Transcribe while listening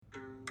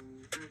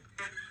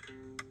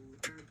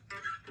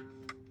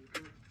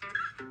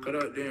Cut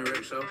up then,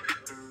 Rick, so.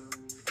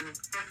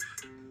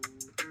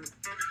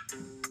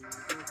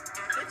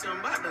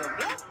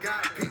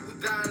 Got people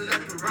dying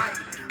left and right,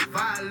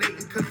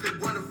 violating cause they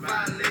wanna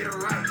violate a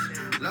right.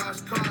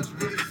 Lost cars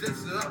really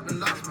sets it up and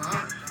lost my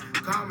aunt.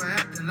 Karma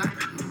acting like,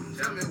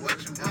 tell me what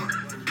you want.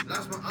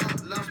 Lost my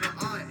aunt,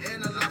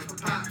 and I lost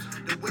my pops.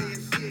 The way you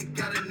see it,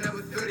 got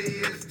another 30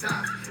 years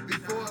tops.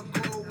 Before I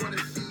go, wanna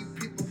see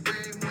people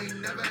win, we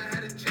ain't never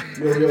had a chance.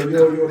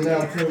 Yo,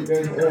 now tuned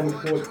in on the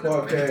Sports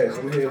Podcast.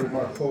 I'm here with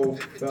my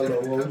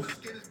co-fellow host.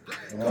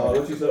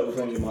 What you said was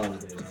on your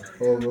mind today, man?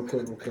 Oh, real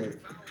quick.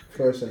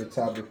 First at the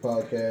top of the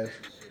podcast,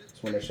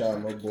 just want to shout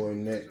out my boy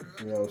Nick.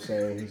 You know what I'm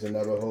saying? He's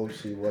another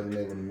host. He wasn't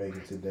able to make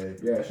it today.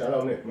 Yeah, shout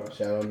out Nick, man.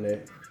 Shout out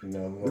Nick. You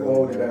know, we're gonna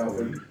hold it down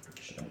for you.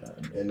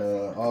 And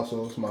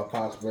also, it's my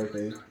pop's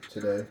birthday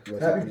today.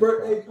 Happy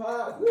birthday,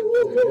 Pop!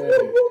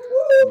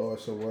 Lord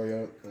Sir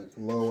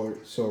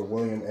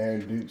William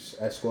Aaron Dukes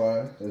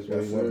Esquire. That's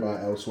what he went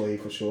by, Elsway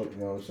for short. You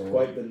know what I'm saying?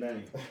 Quite the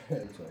name.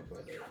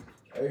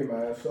 Hey,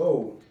 man.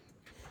 So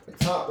the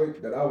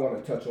topic that I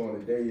want to touch on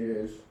today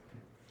is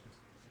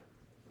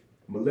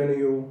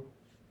millennial.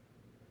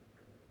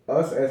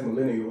 Us as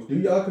millennials, do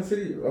y'all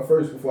consider,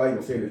 first before I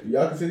even say this, do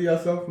y'all consider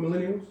yourself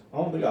millennials? I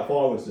don't think I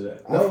fall into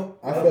that. No,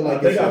 I feel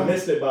like I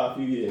missed it by a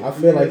few years. I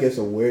feel like it's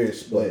a weird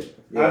split.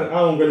 Yeah. I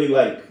don't really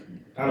like.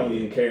 I don't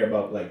even care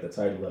about like the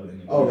title of it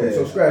anymore. Okay,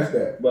 so scratch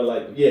that. But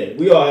like, yeah,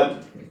 we are. All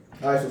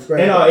right, so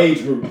scratch in that. our age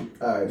group.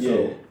 All right, yeah.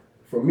 So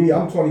for me,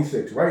 I'm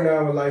 26. Right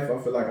now in life, I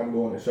feel like I'm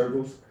going in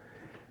circles.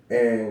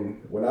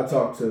 And when I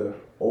talk to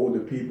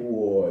older people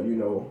or, you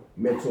know,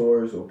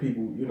 mentors or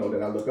people, you know,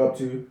 that I look up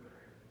to,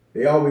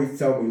 they always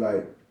tell me,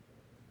 like,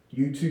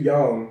 you too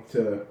young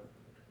to,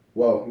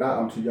 well, not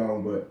I'm too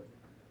young, but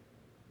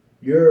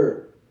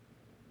you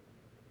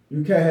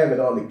can't have it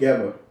all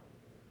together.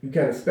 You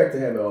can't expect to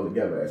have it all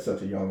together at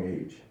such a young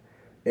age.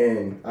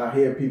 And I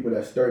hear people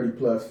that's 30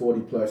 plus,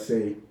 40 plus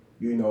say,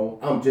 you know,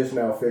 I'm just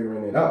now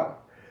figuring it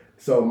out.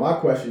 So my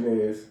question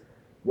is,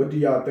 what do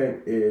y'all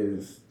think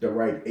is the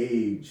right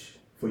age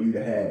for you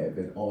to have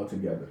it all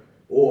together?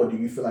 Or do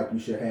you feel like you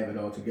should have it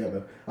all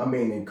together? I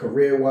mean, in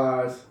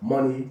career-wise,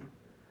 money,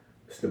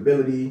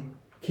 stability,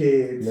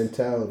 kids,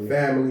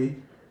 family,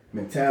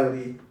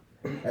 mentality.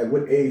 At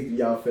what age do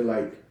y'all feel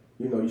like,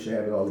 you know, you should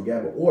have it all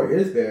together? Or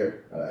is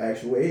there an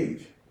actual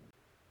age?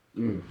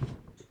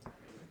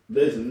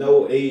 There's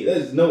no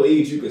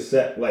age you could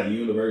set like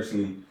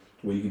universally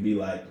where you could be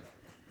like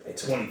at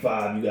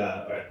 25 you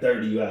got, or at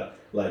 30 you got,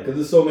 like, because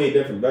there's so many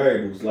different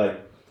variables.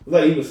 Like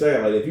he was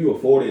saying, like if you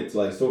afforded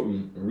like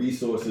certain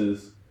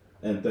resources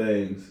and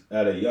things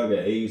at a younger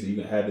age, you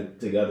can have it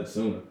together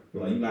sooner.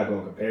 Like you're not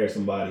gonna compare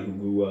somebody who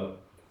grew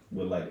up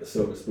with like a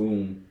silver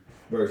spoon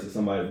versus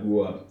somebody who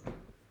grew up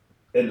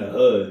in the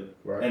hood,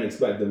 right, and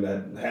expect them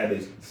to have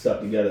their stuff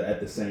together at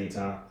the same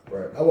time.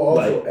 Right. I will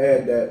also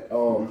add that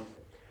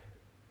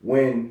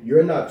when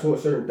you're not taught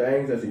certain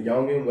things as a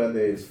youngin', whether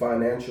it's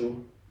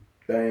financial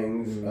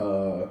things,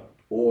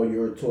 or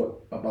you're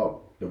taught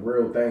about the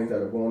real things that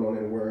are going on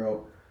in the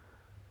world,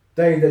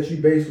 things that you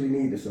basically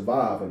need to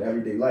survive in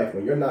everyday life.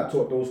 When you're not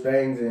taught those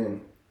things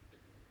and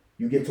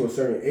you get to a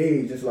certain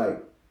age, it's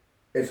like,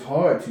 it's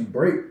hard to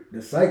break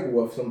the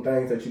cycle of some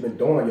things that you've been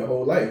doing your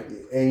whole life.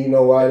 And you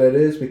know why that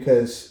is?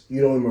 Because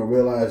you don't even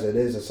realize it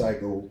is a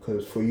cycle,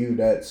 because for you,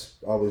 that's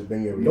always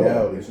been your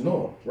reality. It's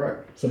normal, right.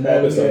 So, Ma,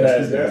 let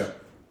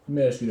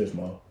me ask you this,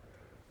 Ma.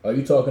 Are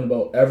you talking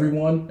about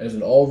everyone, as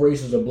in all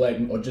races of black,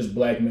 or just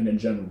black men in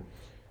general?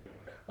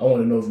 I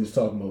want to know if you're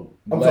talking about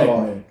black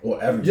men or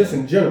everyone. Just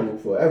in general,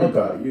 for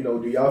everybody. Okay. You know,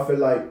 do y'all feel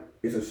like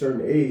it's a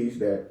certain age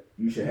that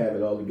you should have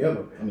it all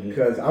together?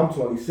 Because I'm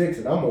 26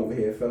 and I'm over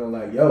here feeling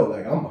like, yo,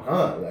 like I'm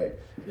behind. Like,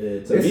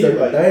 there's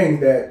certain things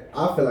that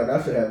I feel like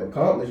I should have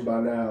accomplished by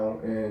now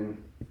and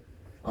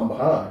I'm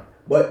behind.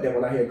 But then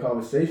when I hear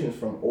conversations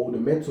from older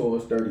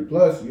mentors, 30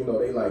 plus, you know,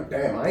 they like,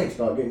 damn, I ain't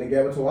start getting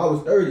together until I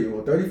was 30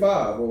 or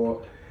 35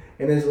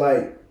 and it's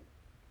like,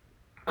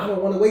 I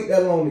don't want to wait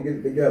that long to get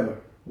it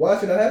together. Why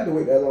should I have to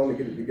wait that long to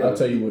get it together? I'll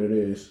tell you what it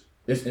is.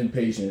 It's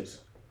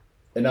impatience.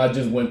 And I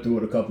just went through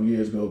it a couple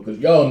years ago because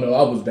y'all know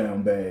I was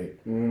down bad.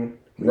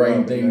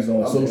 Writing things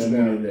on social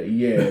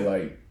media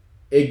like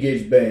it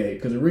gets bad.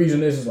 Because the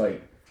reason is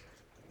like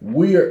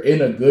we're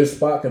in a good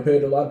spot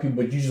compared to a lot of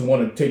people, but you just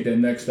want to take that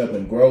next step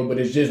and grow, but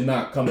it's just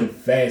not coming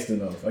fast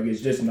enough. Like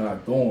it's just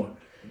not going.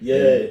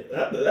 Yeah,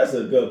 that's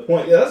a good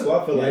point. Yeah, that's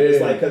what I feel like.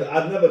 It's like, because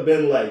I've never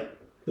been like,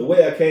 the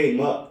way I came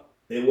up,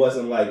 it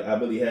wasn't like I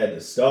really had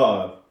to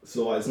starve.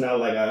 So it's not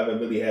like I ever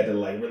really had to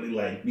like really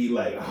like be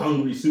like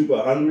hungry,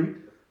 super hungry.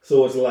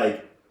 So it's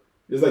like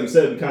you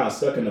said, we kind of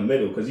stuck in the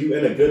middle because you're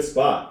in a good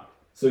spot.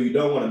 So you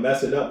don't want to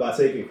mess it up by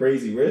taking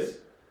crazy risks.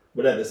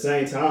 But at the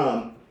same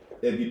time,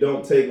 if you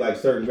don't take like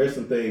certain risks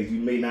and things, you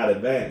may not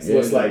advance. So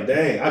it's like,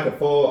 dang, I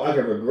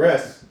could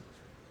regress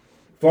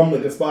from the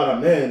good spot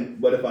I'm in.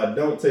 But if I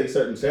don't take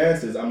certain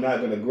chances, I'm not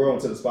going to grow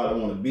into the spot I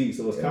want to be.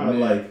 So it's kind of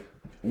like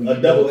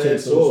a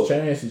double-edged sword. Those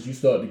chances, you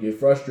start to get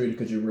frustrated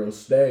because you're real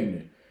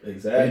stagnant.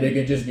 Exactly. And it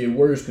can just get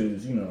worse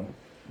because, you know,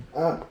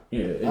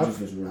 it just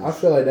gets worse. I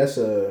feel like that's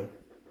a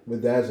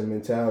But that's a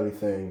mentality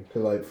thing.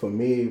 Cause like for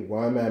me,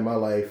 where I'm at in my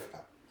life,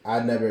 I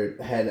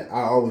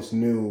always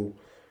knew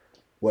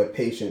what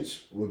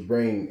patience would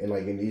bring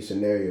in these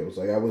scenarios.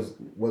 Like I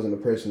wasn't a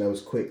person that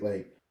was quick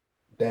like,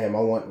 damn,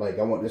 I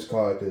want this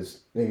car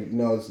because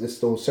it's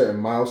those certain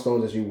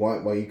milestones that you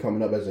want while you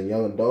coming up as a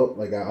young adult.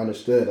 Like I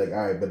understood like,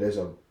 all right, but there's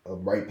a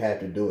right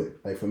path to do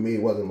it. Like for me,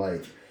 it wasn't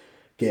like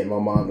getting my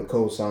mom to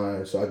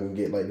co-sign so I can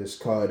get like this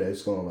car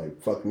that's gonna like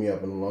fuck me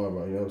up in the long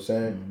run. You know what I'm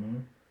saying? Mm-hmm.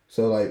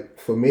 So like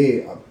for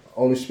me, I'm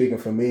only speaking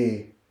for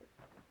me.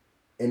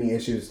 Any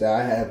issues that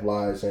I have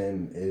lies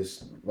in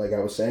is like I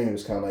was saying,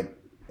 it's kind of like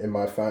in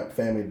my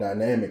family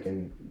dynamic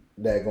and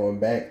that going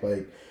back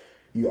like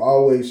your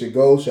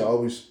goal should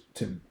always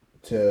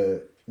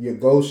your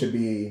goal should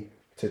be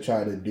to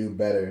try to do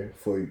better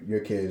for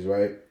your kids,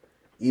 right?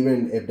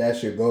 Even if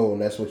that's your goal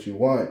and that's what you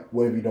want,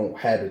 what if you don't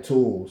have the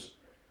tools?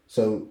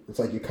 So it's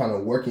like you're kind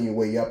of working your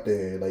way up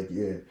there. Like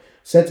your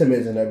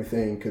sentiments and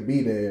everything could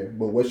be there,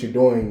 but what you're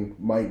doing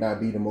might not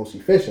be the most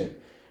efficient.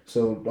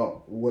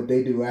 So what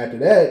they do after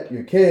that,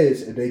 your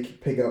kids, if they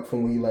pick up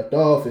from when you left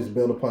off, is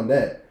build upon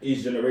that.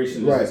 Each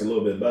generation is a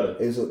little bit better.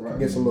 Gets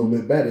a little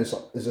bit better.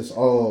 It's just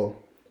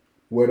all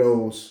where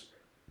those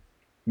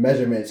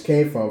measurements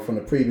came from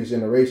the previous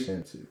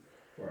generation.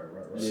 Right.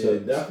 Yeah, So,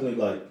 definitely.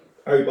 Like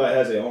everybody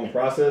has their own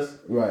process,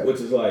 right?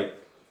 Which is like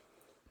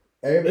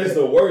it's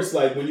the worst.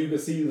 Like when you can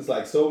see there's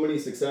like so many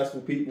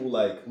successful people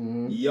like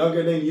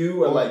younger than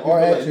you, or like people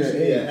like you should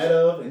be ahead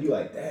of, and you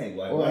like, dang,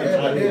 like why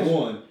am I doing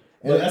one?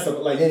 But that's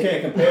you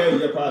can't compare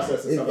your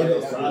process to somebody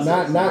else's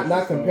process.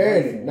 Not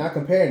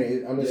comparing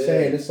it. I'm just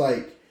saying it's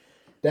like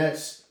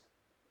that's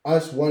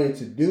us wanting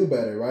to do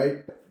better,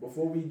 right?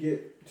 Before we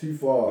get too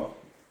far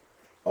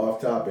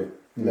off topic,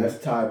 let's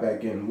tie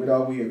back in. What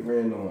are we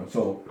agreeing on?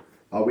 So,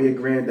 are we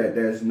agreeing that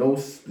there's no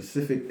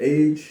specific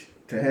age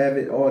to have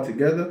it all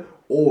together,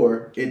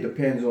 or it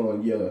depends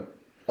on your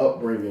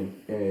upbringing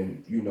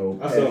and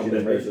past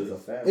generations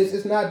of family?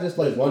 It's not just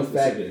like one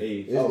factor.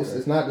 It's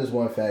it's not just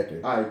one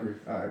factor. I agree.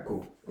 All right,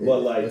 cool.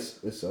 But like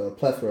it's a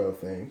plethora of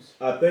things.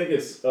 I think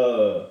it's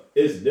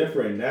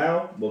different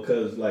now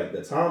because like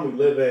the time we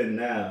live in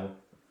now,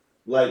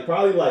 like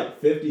probably like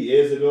 50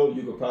 years ago,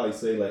 you could probably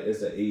say like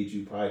it's the age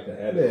you probably could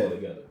have it all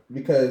together.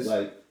 Because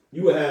like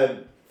you would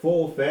have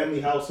full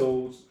family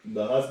households,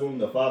 the husband,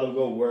 the father would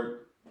go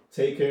work,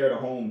 take care of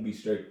the home, be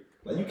straight.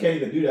 Like you can't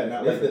even do that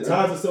now. Like the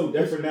times are so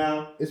different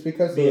now. It's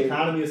because the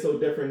economy is so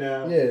different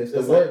now. Yeah,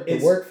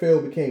 the work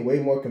field became way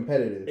more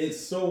competitive. It's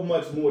so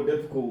much more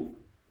difficult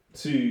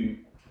to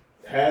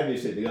have your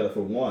shit together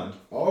for one.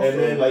 Also, and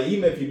then like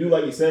even if you do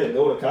like you said,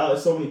 go to college,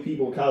 so many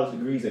people with college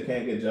degrees that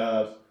can't get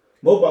jobs.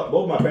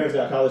 Both my parents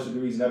got college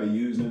degrees, never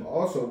used them.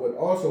 Also, what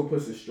also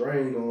puts a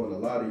strain on a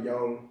lot of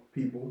young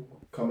people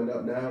coming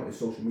up now is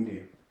social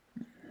media.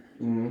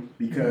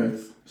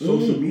 Because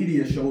social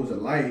media shows a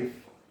life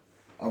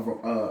of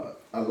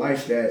a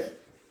life that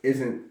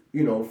isn't,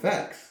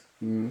 facts.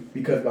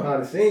 Because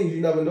behind the scenes,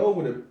 you never know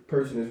what a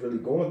person is really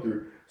going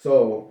through.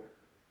 So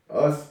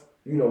us,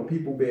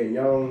 people being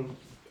young,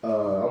 I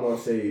want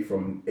to say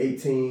from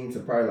 18 to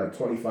probably like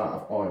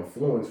 25 are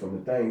influenced from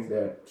the things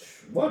that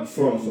from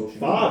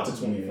 5 to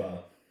 25.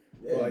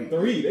 Yeah. Like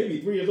 3, they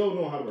be 3 years old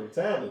knowing how to work a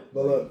tablet.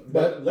 But look,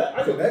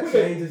 that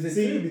changes it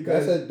too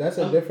because that's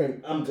a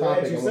different. I'm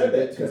glad you said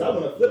that because I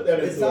want to flip that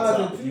into a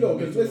topic.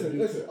 Because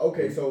listen.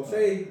 Okay, so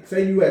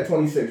say you at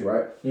 26,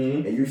 right?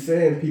 And you're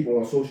seeing people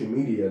on social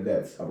media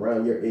that's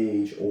around your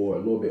age or a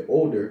little bit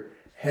older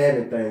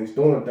having things,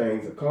 doing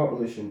things,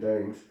 accomplishing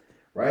things,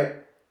 right?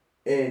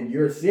 And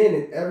you're seeing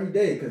it every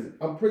day because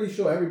I'm pretty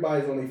sure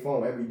everybody's on their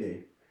phone every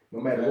day. No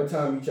matter what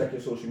time you check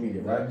your social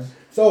media, right?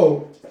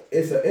 So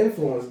it's an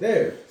influence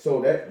there. So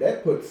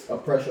that puts a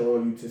pressure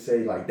on you to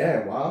say like,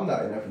 damn, well, I'm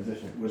not in that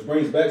position. Which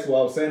brings back to what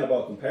I was saying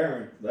about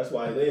comparing. That's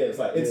why it is.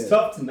 Like it's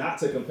tough not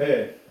to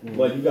compare,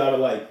 but you gotta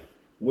like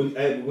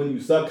when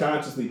you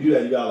subconsciously do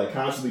that, you gotta like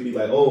consciously be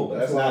like, oh, but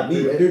that's not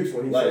me. Dukes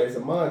when he says it's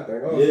a mind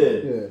thing. Also.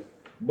 Yeah.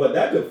 But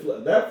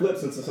that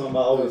flips into something I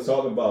always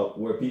talk about,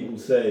 where people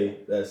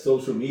say that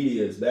social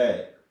media is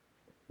bad.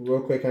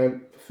 Real quick,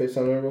 can I fit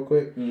something real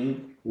quick?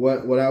 Mm-hmm.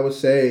 What I would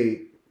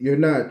say, you're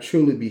not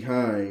truly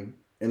behind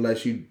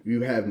unless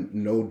you have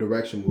no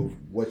direction with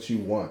what you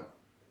want.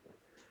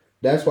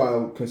 That's why I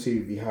would consider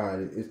you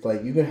behind. It's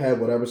like you can have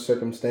whatever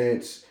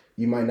circumstance.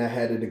 You might not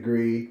have a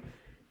degree.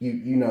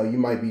 You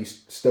might be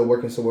still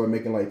working somewhere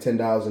making like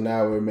 $10 an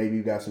hour. Maybe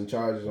you got some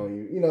charges on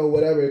you.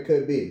 Whatever it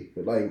could be.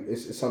 But like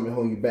it's something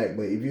holding you back.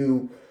 But if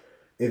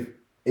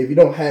you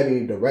don't have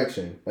any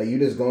direction, like you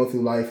just going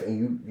through life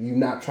and you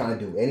not trying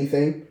to do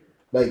anything,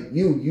 like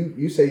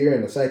you say you're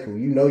in a cycle.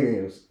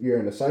 You're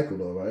in a cycle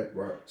though, right?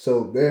 Right.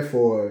 So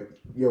therefore,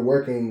 you're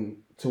working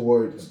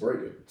towards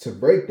to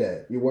break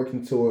that. You're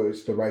working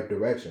towards the right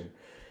direction.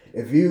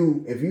 If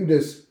you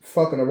just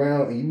fucking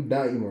around and you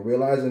not even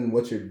realizing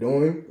what you're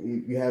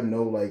doing, you have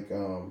no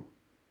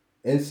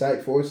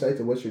foresight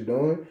to what you're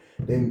doing,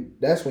 then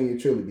that's when you're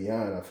truly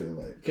behind, I feel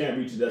like. You can't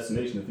reach your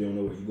destination if you don't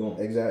know where you're going.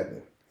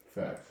 Exactly.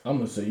 Facts. I'm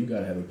gonna say you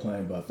gotta have a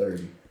plan by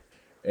 30.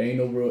 Ain't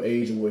no real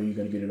age where you're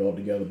gonna get it all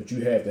together, but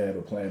you have to have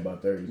a plan by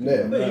 30. Yeah. I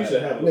think you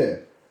should have Yeah,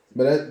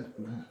 but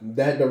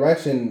that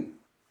direction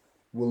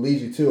will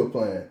lead you to a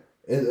plan.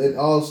 It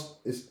all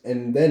is,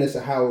 and then it's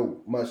how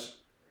much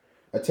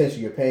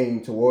attention you're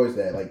paying towards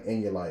that, like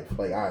in your life.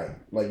 Like, all right,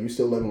 like you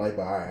still living life,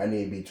 but all right, I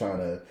need to be trying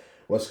to.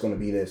 What's going to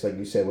be this? Like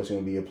you said, what's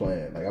going to be your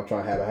plan? Like I'm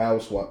trying to have a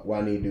house. What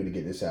I need to do to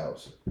get this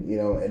house? You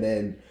know, and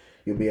then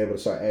you'll be able to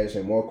start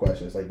answering more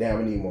questions. Like, damn,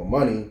 I need more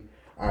money.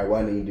 All right,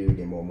 what I need to do to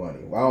get more money?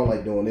 Well, I don't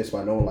like doing this,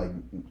 but I know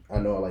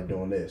I like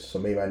doing this. So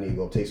maybe I need to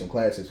go take some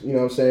classes. You know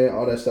what I'm saying?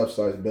 All that stuff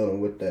starts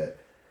building with that.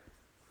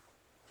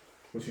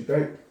 What you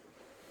think?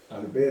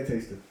 How the beer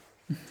tasting?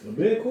 The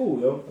beer cool,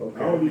 yo. Okay, I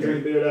don't really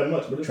drink beer that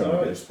much, but it's Trying to get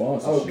a alright.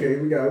 sponsorship. Okay,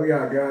 we got a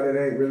guy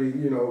that ain't really,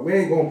 you know, we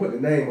ain't gonna put the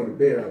name of the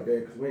beer out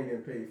there because we ain't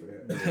getting paid for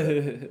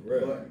that.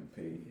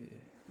 But,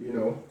 you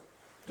know,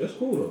 That's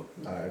cool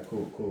though. all right,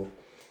 cool.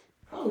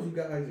 How was you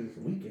guys this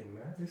weekend,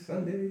 man? This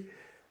Sunday?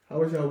 How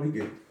was y'all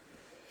weekend?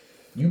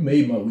 You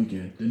made my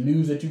weekend. The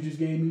news that you just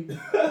gave me,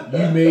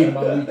 you made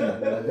my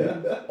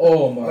weekend.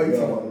 Oh my Oh, you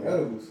talking god. about the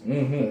edibles?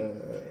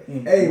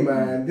 Mm-hmm. Hey,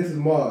 man, this is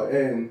Mark,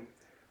 and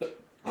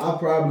I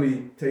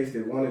probably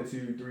tasted 1 or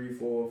 2, 3,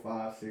 4,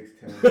 5, 6,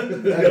 10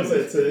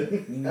 edibles.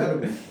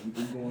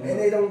 Edibles. And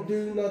they don't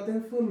do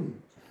nothing for me.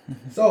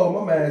 So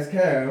my man's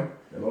Cam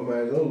and my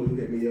man's Olu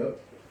hit me up,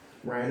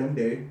 random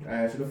day. I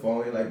answered the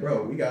phone. They're like,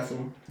 bro, we got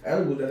some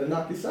edibles that'll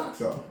knock your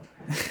socks off.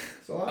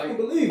 So I didn't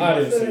believe it. I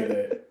didn't said, say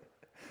that.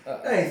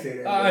 I ain't say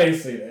that. I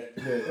ain't say that.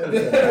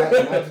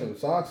 Knock some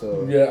socks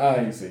off. Yeah, I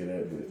ain't say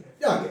that. But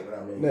Y'all get what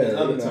I mean. Yeah, In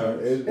other you know,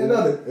 terms. it's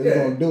Yeah.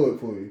 gonna do it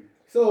for you.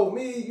 So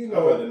me, you I'd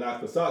know, rather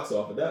knock the socks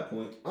off at that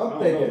point. I don't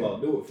thinking- know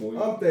about do it for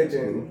you. I'm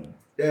thinking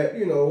that,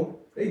 you know,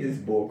 they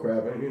just bull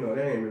crapping. You know,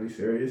 they ain't really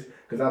serious.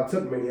 Because I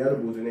took many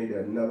edibles and they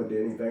never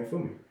did anything for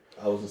me.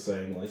 I was the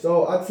same. Like,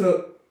 So I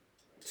took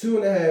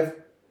 2.5,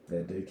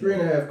 that day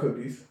 3.5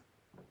 cookies.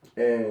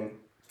 And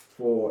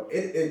for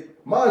it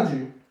mind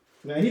you,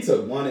 man, he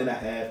took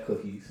 1.5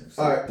 cookies.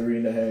 all right,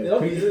 3.5. You know,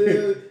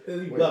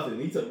 he bluffing.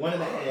 He took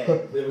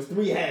 1.5. There was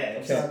 3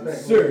 halves.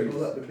 Serious.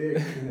 Alright,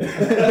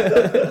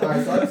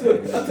 so I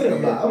took a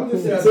lot. I'm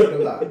just saying I took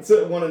a lot. He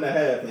took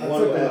 1.5, and I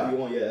 1.5 took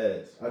you on your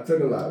ass. I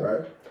took a lot,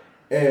 right?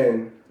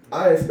 And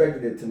I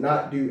expected it to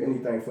not do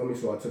anything for me,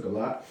 so I took a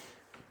lot.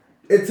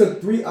 It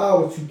took 3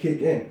 hours to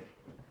kick in.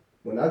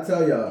 When I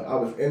tell y'all, I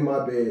was in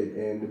my bed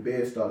and the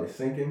bed started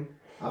sinking.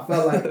 I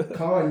felt like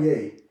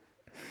Kanye.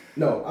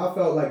 No, I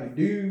felt like the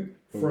dude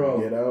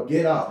from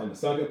Get Out. In the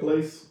sunken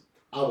place.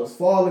 I was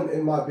falling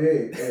in my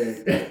bed,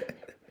 and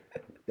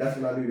that's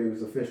when I knew they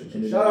was official.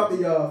 So shout out to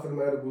y'all for the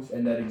edibles.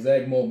 In that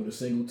exact moment, a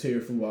single tear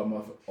flew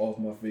off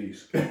my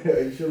face.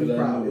 You should be 'Cause I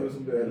proud. knew It was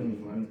some good edibles,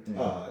 man.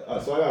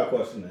 Alright, so I got a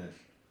question then.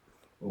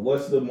 Well,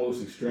 what's the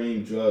most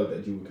extreme drug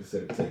that you would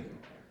consider taking?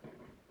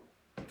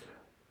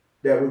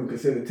 That we would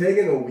consider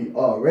taking, or we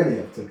already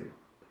have taken.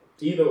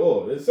 Either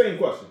or. It's the same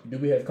question. Do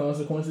we have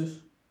consequences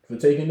for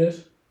taking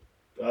this?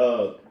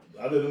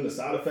 Other than the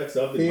side effects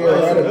of the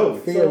drug, no.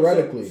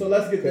 Theoretically. So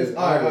let's get this.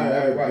 Because I would All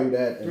never right. do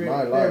that in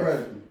my life.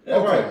 Theoretically.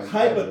 All right, Okay.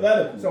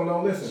 hypothetical. So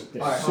now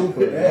listen. All right,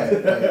 Super.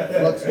 Like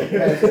flux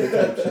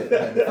capacitor type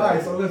shit. All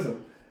right, so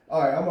listen.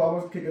 All right, I'm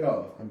gonna kick it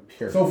off. I'm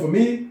pure. So for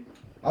me,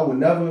 I would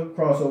never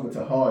cross over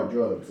to hard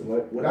drugs.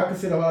 What I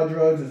consider hard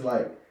drugs is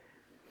like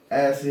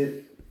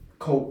acid,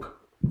 coke,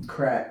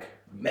 crack,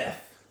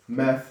 meth.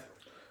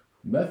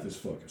 Meth is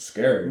fucking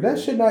scary. That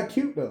shit not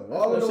cute though.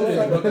 All of That those shit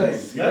type is of fucking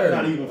things. That's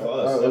not even for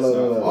us. That's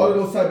look. not All of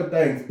those type of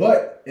things.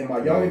 But in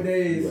my younger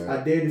days, Right.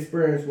 I did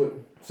experience with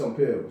some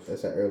pills.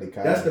 That's an early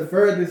college. That's the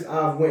furthest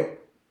I've went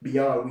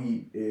beyond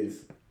weed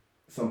is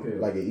some pills.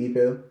 like an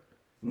e-pill.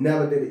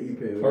 Never did an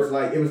e-pill. It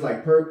was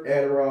like Perk,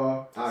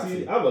 Adderall,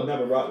 Oxy. See, I would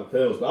never rock with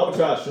pills, but I would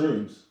try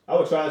shrooms. I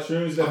would try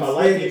shrooms if I'm I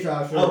like scared to it. try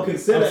I would shrooms.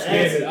 consider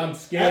acid. I'm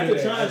scared After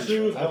of that. trying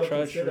shrooms, I I've would tried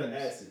consider shrooms.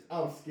 acid.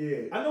 I'm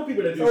scared. I know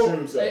people that do So-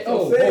 shrooms though. Hey, So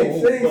oh,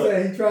 Sing but-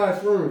 said he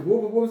tried shrooms.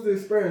 What was the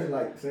experience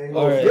like? Sing?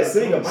 All right. This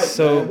singer might.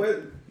 So- man,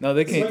 where- No,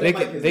 they can Swing they the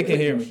mic can is they can good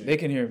hear me. shit. They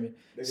can hear me.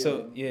 They can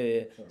So hear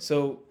yeah.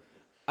 So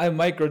I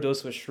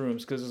microdosed with shrooms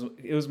because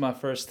it was my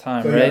first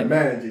time, So you right?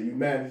 managed it. You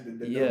managed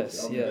the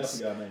Yes, dose. yes.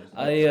 definitely gotta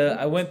manage that.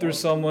 I went through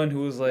someone who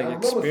was like I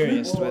remember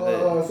experienced sleep with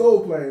on, it.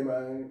 Soul Plane,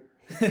 man.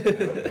 You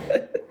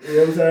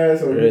know what I'm saying?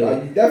 So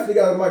Really? you definitely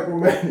got to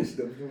micromanage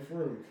the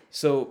shrooms.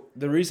 So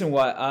the reason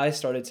why I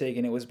started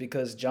taking it was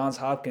because Johns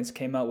Hopkins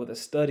came out with a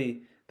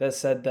study that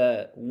said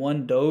that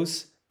one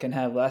dose can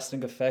have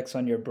lasting effects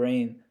on your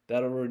brain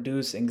that'll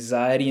reduce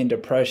anxiety and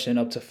depression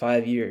up to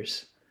 5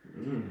 years.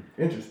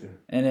 Interesting.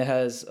 And it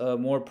has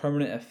more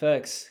permanent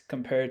effects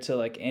compared to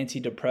like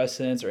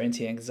antidepressants or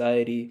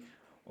anti-anxiety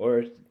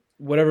or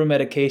whatever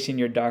medication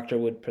your doctor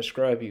would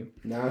prescribe you.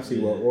 Now I see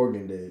what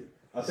Oregon did.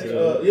 I think,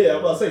 I'm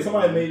about to say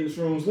somebody made the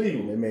shrooms They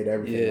legal. made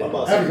everything. Yeah. I'm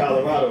about to say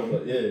Colorado,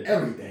 but yeah.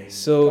 Everything.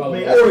 So I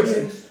mean,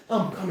 Oregon,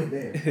 I'm coming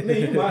there. I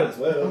mean, you might as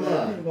well. I'm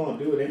lying. People gonna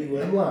do it I'm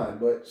anyway. lying,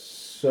 but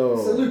So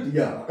salute to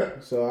y'all.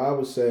 So I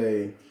would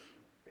say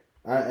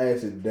I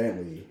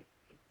accidentally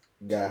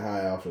got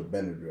high off of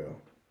Benadryl.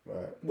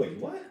 Right. Wait,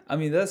 what? I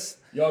mean, that's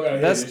Y'all gotta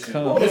hear That's this shit.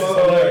 cum. This is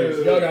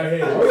hilarious. Y'all gotta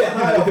hear Oh, this. yeah,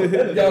 high off the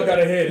bed. Y'all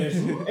gotta hear this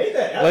shit. Ain't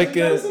that like allergy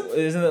medicine?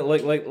 isn't it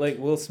like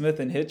Will Smith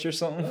in Hitch or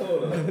something?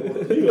 Hold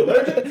on. You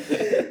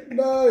allergic?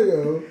 No,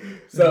 yo.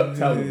 So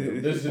tell me,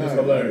 this shit is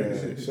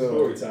hilarious. Yeah.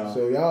 Story time.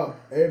 So y'all,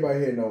 everybody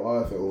here know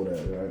Arthur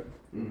Odell,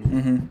 right?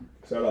 Mm-hmm.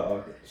 Shout out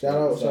Arthur. Shout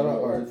out,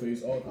 Old Art.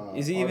 face Arthur.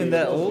 Is he Artie even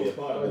that was supposed old? to be a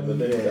part of it, but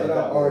then- Shout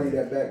out Artie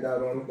that backed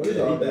out on him. But it's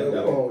Yeah, he all good. backed We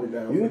out. gonna hold it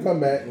down. You can come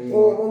back.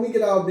 When we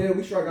get out there,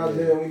 we strike out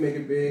there and we make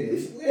it big.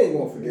 We ain't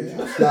gonna forget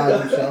you. Slide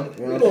yourself.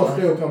 You know We what I'm gonna saying?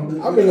 still come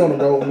through. I've been on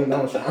the road, you know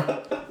what I'm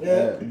saying?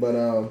 Yeah. But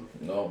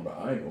No, bro,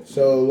 I ain't gonna.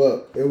 so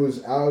look, it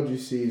was allergy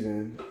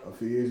season a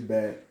few years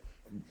back.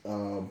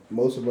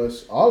 Most of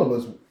us, all of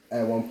us,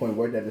 at one point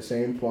worked at the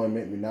same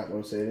employment. We're not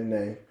gonna say the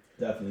name.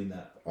 Definitely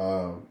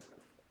not.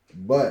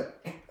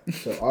 But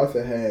so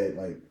Arthur had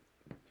like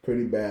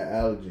pretty bad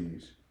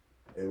allergies.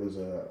 It was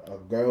a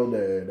girl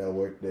there that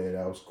worked there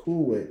that I was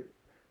cool with.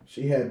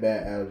 She had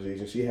bad allergies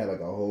and she had like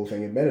a whole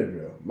thing of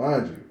Benadryl.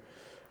 Mind you,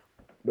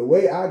 the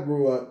way I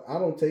grew up, I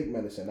don't take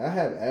medicine. I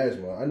have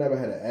asthma. I never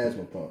had an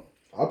asthma pump.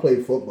 I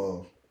played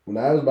football. When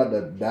I was about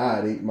to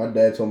die, my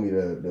dad told me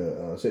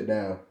to sit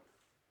down.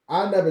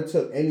 I never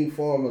took any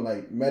form of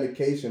like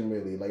medication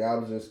really. Like I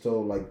was just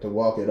told like to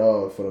walk it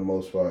off for the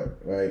most part,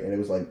 right? And it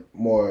was like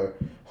more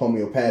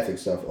homeopathic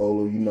stuff.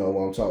 Olu, you know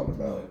what I'm talking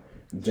about.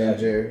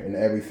 Ginger and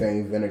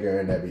everything, vinegar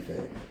and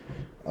everything.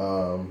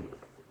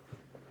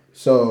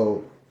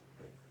 So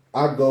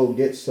I go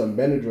get some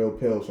Benadryl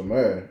pills from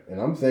her, and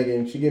I'm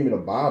thinking she gave me the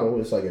bottle.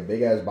 It's like a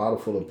big ass bottle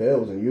full of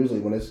pills, and usually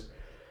when it's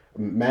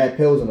mad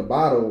pills in the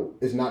bottle,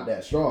 it's not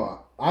that strong.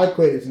 I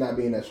equate it to not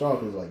being that strong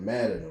because it's like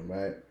mad in them,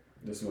 right?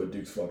 This is what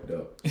Duke's fucked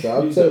up. So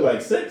I You took took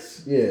like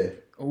 6? yeah.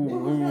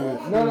 Ooh.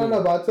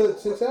 No, but I took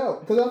 6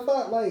 out because I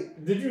thought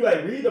like. Did you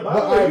like read the But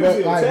Bible? I-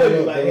 Usually I- it'll tell you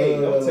look, like, hey,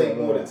 look, don't take look,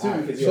 more than look.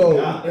 2 because So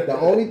you'll die. the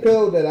only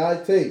pill that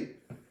I take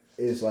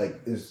is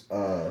like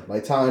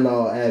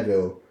Tylenol,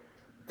 Advil,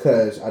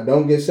 cause I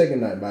don't get sick at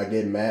night, but I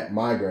get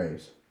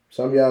migraines.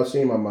 Some of y'all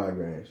seen my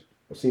migraines.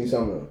 I've seen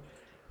some of them.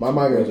 My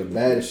migraines are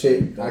bad as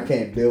shit. I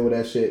can't deal with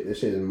that shit. This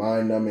shit is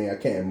mind numbing. I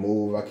can't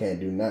move. I can't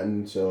do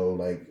nothing. So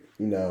like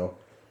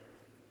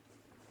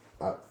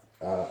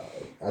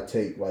I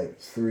take like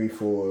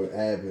 3-4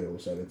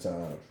 Advils at a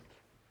time,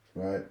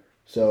 right?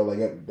 So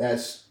like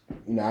that's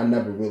I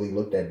never really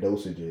looked at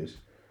dosages.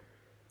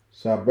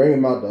 So I bring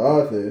him out to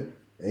Arthur,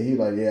 and he's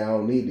like, "Yeah, I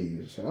don't need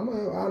these." And I'm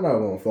like, "I'm not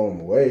gonna throw them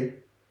away."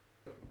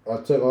 I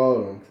took all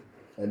of them,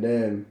 and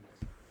then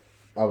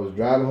I was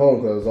driving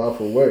home because I was off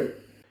for work.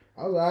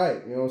 I was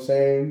alright, you know what I'm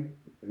saying?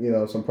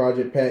 Some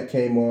Project Pat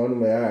came on.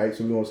 I'm like, alright,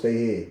 so we're gonna stay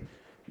here.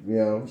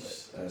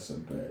 That's a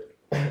bet.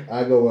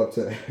 I go up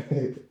to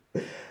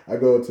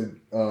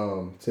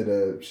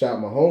the shop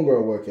my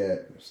homegirl work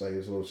at. It's like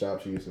this little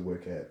shop she used to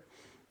work at.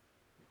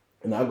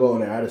 And I go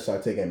in there, I just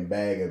start taking a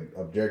bag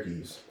of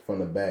jerkies from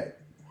the back.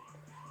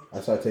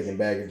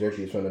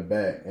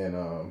 And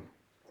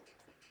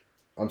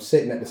I'm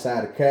sitting at the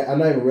side of the cash. I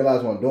don't even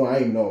realize what I'm doing. I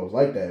didn't even know it was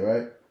like that,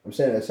 right? I'm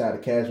sitting at the side of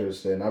the cash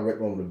register and I rip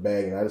over the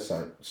bag and I just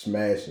start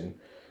smashing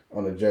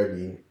on the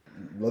jerky,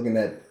 looking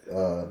at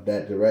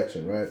that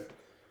direction, right?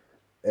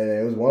 And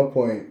it was one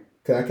point,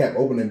 because I kept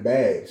opening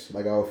bags.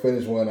 Like I would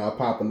finish one, I'll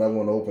pop another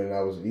one open and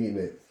I was eating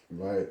it,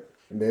 right?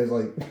 And there's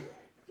like,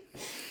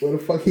 where the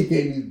fuck he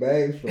getting these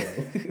bags from?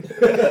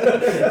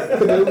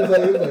 it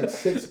was like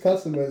 6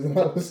 customers and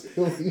I was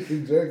still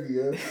eating jerky,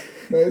 yeah.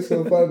 Right,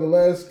 so finally the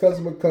last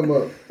customer come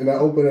up and I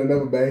open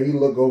another bag, he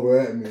look over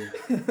at me.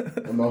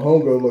 And my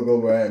homegirl look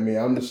over at me,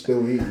 I'm just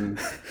still eating.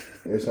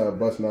 They started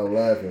busting out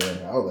laughing.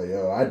 I was like,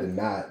 yo,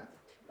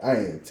 I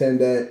ain't intend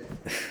that.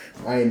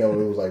 I ain't know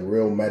it was like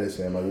real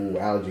medicine, like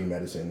allergy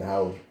medicine.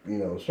 How,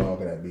 strong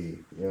can that be? You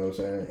know what I'm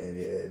saying? And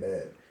yeah,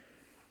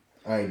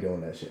 I ain't doing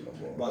that shit no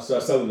more. About to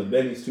start selling the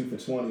Benny's 2 for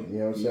 $20. You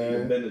know what I'm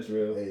saying?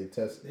 Benadryl. Hey,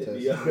 test. Me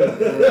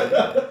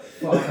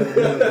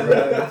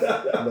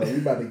No, we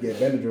about to get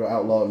Benadryl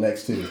outlawed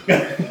next too.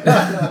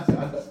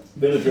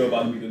 Benadryl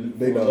about to be the new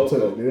They Four done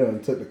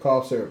Loko. took the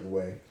cough syrup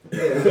away. You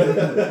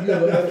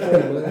ever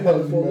had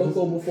a Four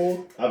Loko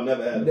before? I've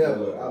never had a Never.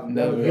 Four Loko. I've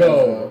Never. never.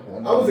 Yo.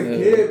 I was a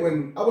kid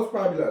when I was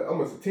probably like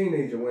almost a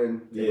teenager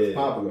when it was Yeah,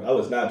 popular, I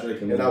was not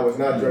drinking. and I was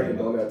not drinking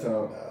on that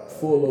time.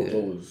 Four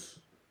Loko is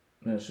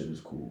that shit is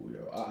cool,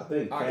 yo. I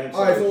think. All right,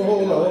 so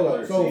hold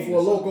on. So for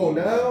a Loco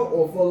now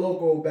or for a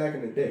Loco back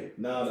in the day?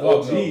 Nah, the Fuck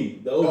OG. The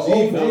The OG Four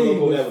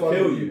Loko was that would fucking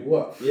kill you. people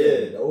up. Yeah.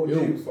 The OG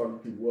Yo. was fucking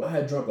people I up.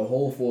 had drunk a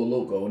whole Four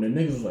Loko, and the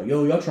niggas was like,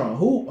 "Yo, y'all trying to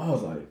hoop?" I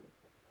was like,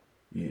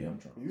 "Yeah, I'm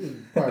trying." You was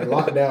probably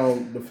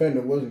lockdown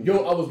defender, wasn't you?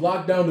 Yo, I was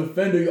locked down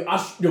defender.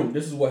 Yo,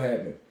 this is what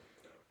happened.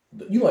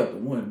 You like the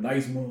one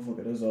nice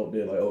motherfucker that's out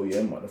there like, oh yeah,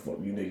 I'm about to fuck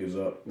you niggas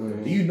up.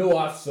 Mm-hmm. You know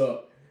I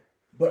suck.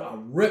 But I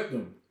ripped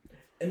them.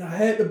 And I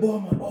had the ball,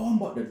 I'm like, oh, I'm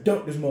about to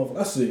dunk this motherfucker.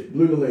 I said,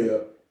 Blew the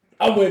layup.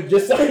 I went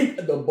just like,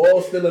 the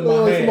ball still in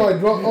my hand. Somebody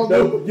drunk on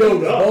The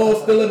ball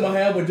still in my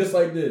hand, but just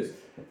like this.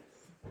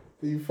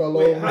 You fell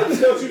Wait, over. how you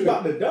thought you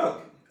about to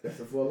dunk? That's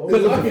a full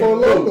Because logo. it's a full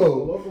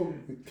logo.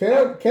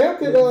 Cam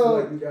could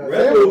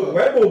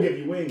Red Bull give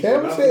you wings.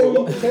 Cam was sitting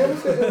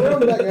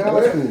around back in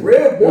high school.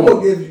 Red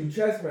Bull gives you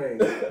chest pain.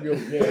 Yo,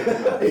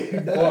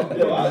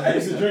 I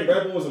used to drink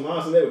Red Bulls and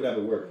Monster. They would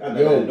never work. I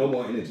never had no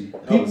more energy.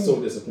 I was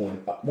so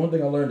disappointed. One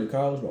thing I learned in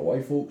college about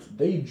white folks,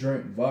 they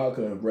drink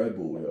vodka and Red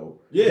Bull, yo.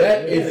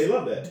 Yeah, they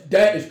love that.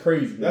 That is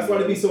crazy. That's why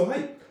they be so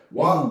hyped.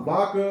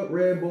 Vodka,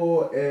 Red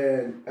Bull,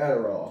 and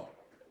Adderall.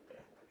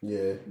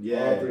 Yeah.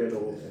 All three of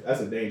those. That's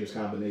a dangerous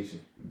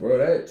combination. Bro,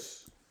 that's...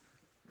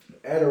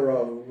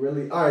 Adderall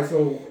really. All right,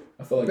 so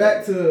I feel like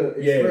back to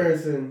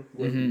experiencing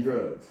with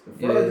drugs.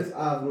 The furthest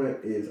I've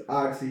went is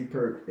Oxy,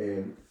 Perk,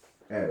 and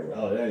Adderall.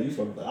 Oh, yeah, you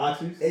from the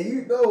Oxys? And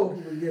you know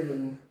who was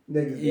giving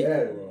niggas the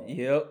Adderall.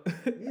 Yep.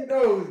 You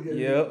know who was giving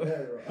niggas the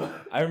Adderall.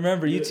 I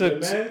remember you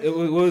took,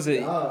 what was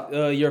it,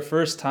 your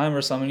first time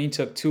or something, you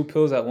took 2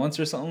 pills at once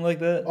or something like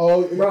that?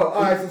 Oh, Bro,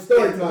 all right, so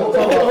story time. Hold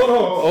on.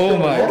 Oh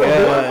my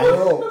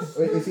God.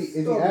 Is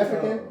he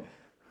African?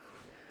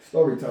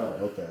 Story time.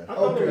 Okay.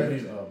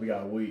 Okay. we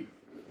gotta wait.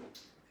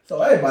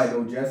 So everybody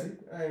know Jesse.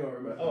 I ain't gonna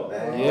remember.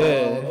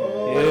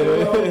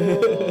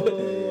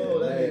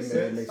 That makes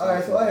sense. All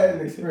right, so I had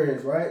an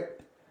experience, right?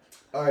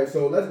 All right,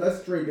 so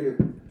let's straight get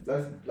it.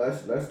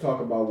 Let's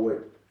talk about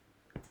what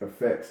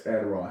effects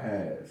Adderall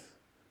has.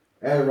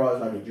 Adderall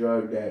is like a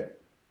drug that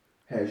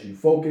has you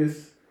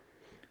focused.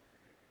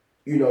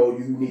 You know,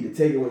 you need to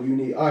take it when you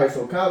need. All right,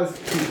 so college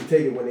people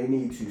take it when they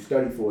need to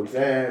study for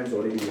exams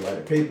or they need to write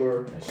a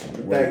paper,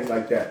 things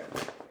like that,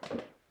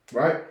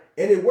 right?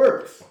 And it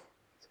works.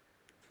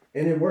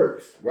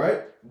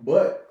 Right?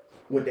 But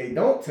what they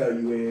don't tell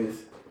you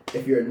is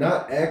if you're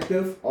not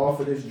active off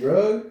of this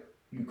drug,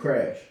 you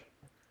crash.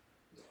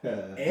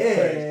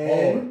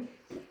 And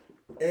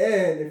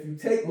if you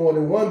take more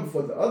than one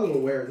before the other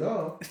one wears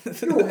off,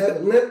 you will have a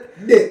limp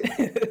dick.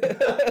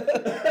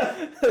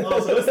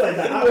 Oh, so it's like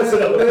the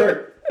opposite of a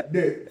perk.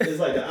 Dick. It's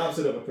like the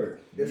opposite of a perk.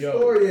 The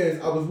story is,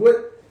 I was with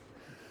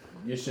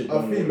A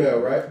female,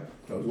 right?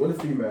 I was with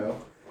a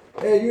female.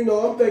 And you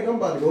know, I'm thinking I'm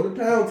about to go to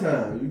Pound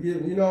Town.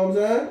 You know what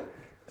I'm saying?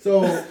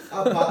 So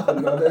I popped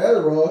another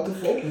Adderall to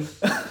focus.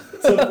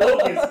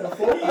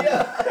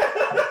 Yeah.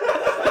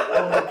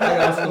 I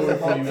got a story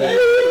for you,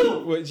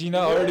 man. Was you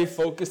not already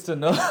focused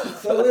enough?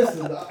 So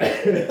listen,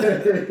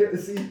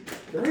 see,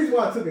 the reason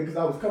why I took it because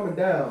I was coming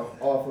down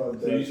off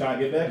of So you trying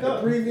to get back the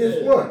up?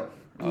 previous one.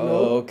 You know?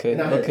 Okay.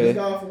 And I had just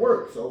gone for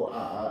work, so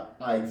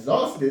I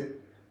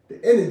exhausted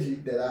the energy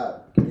that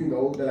I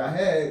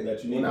had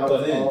That you when need I to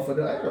was put in. off of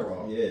the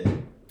Adderall. Yeah.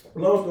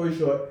 Long story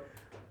short,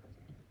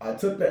 I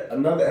took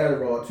another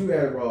Adderall, 2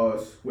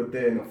 Adderalls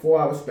within a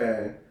 4-hour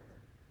span,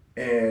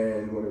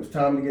 and when it was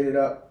time to get it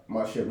up,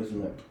 my shit was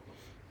limp.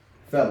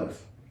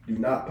 Fellas, do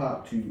not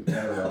pop 2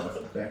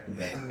 Adderalls back to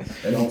back.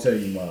 And don't tell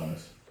you mine.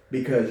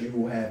 Because you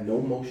will have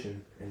no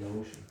motion in the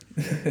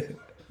ocean.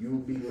 You will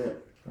be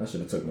limp. I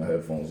should have took my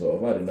headphones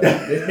off. I did not.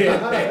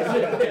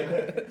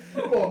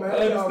 Come on, man. I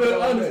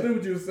understood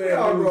what you were saying.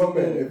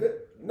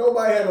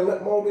 Nobody had a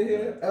limp moment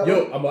here, ever?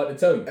 Yo, I'm about to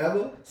tell you.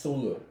 Ever? So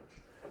look,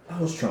 I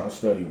was trying to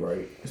study,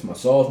 right? It's my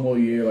sophomore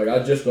year. Like,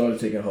 I just started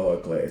taking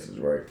hard classes,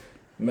 right?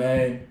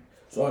 Man,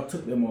 so I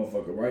took that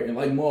motherfucker, right? And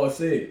like Ma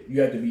said, you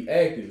have to be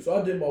active. So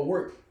I did my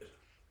work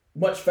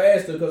much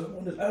faster because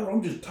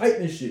I'm just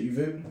typing shit, you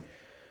feel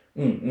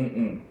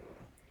me?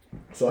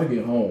 So I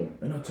get home,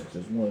 and I took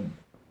this one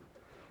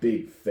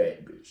big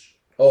fat bitch.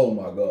 Oh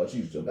my God,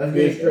 she's a That's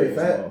big straight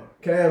fat. mom.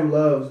 Cam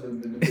loves the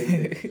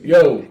big.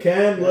 Yo,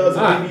 Cam loves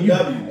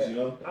BBWs, you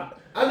know?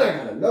 I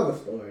got another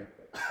story.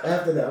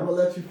 After that, I'm going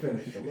to let you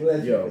finish. Go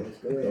ahead.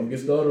 Don't get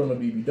started on the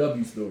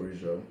BBW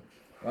stories, yo.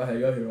 I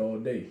hang out here all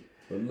day.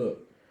 But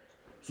look,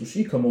 so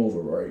she come over,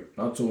 right?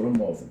 I told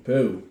I'm off a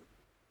pill.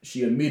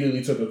 She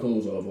immediately took her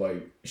clothes off.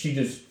 Like,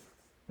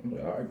 I'm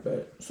like, all right,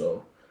 bet.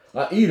 So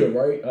I eat her,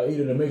 right? I eat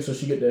her to make sure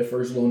she get that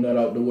first little nut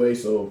out the way.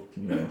 So,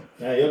 you know.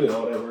 Yeah, you'll do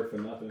all that work for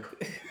nothing.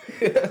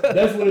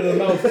 That's what it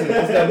amounts to.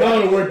 It's the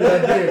amount of work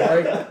that I did,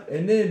 right?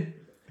 And then,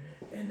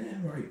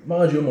 right,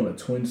 mind you, I'm on a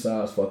twin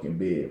size fucking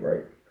bed,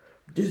 right?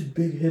 This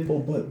big hippo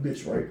butt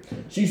bitch, right?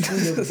 She's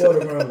swinging her butt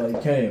around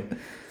like Cam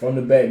from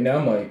the back. Now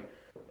I'm like,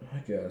 I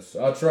guess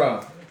I'll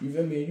try. You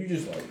feel me? And you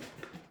just like,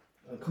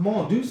 come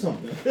on, do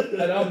something.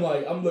 and I'm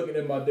like, I'm looking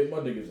at my dick. My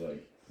dick is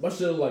like, my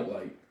shit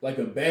like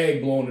a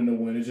bag blown in the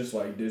wind. It's just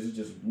like this. It's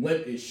just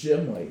limp as shit.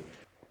 I'm like,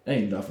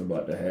 ain't nothing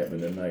about to happen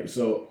tonight.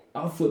 So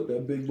I flipped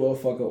that big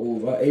motherfucker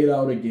over. I ate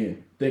out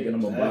again, thinking I'm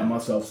gonna buy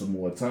myself some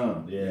more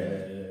time.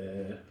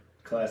 Yeah.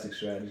 Classic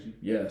strategy.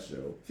 Yes,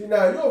 yo. See,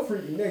 now you're a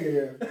freaky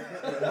nigga.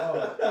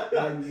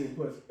 How you eating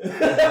pussy?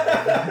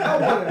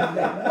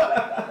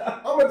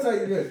 I'm gonna tell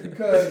you this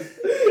because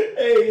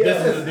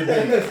This is the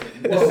debate.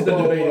 This is the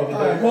debate of the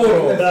day. Hold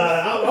on.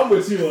 Nah, I'm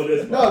with you on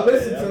this. No,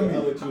 listen to me.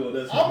 I'm with you on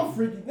this. I'm a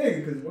freaky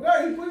nigga because when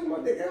I eat pussy, my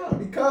dick out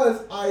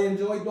because I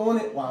enjoy doing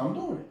it while I'm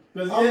doing it.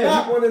 I'm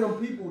not one of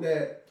them people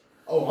that,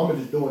 I'm gonna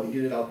just do it to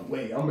get it out the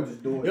way. I'm gonna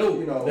just do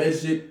it, that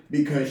shit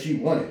because she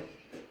wanted.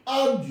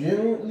 I'm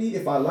genuinely,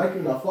 if I like you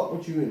and I fuck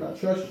with you and I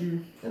trust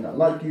you and I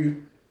like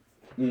you,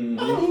 I'm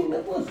eating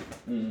that pussy.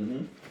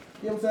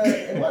 You know what I'm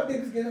saying? And my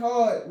dicks get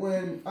hard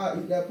when I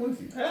eat that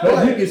pussy.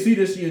 No, you can see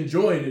that she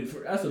enjoying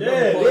it. That's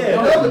another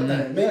part.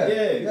 Another thing. Yeah,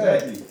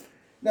 exactly.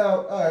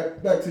 Now, all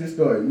right, back to the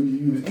story.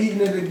 You was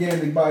eating it again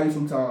to buy you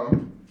some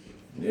time.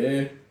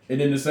 Yeah, and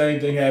then the same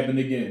thing happened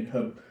again.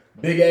 Her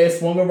big ass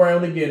swung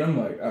around again. I'm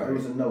like, all right. It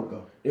was a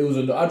no-go. It was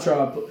a. I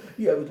tried to put.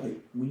 Yeah, it was like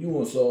when you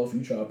want soft,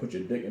 you try to put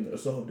your dick in the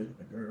soft dick,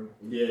 like, girl.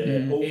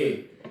 Yeah.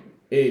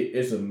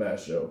 It's a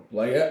mess, yo.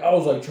 Like I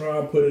was like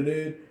trying to put it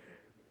in,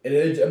 and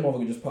that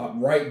motherfucker just popped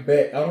right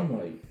back out. I'm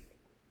like,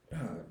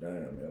 God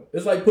damn, yo.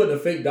 It's like putting a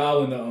fake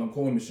dollar in the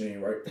coin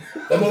machine, right?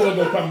 That motherfucker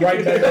gonna come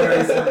right back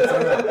every single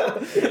time.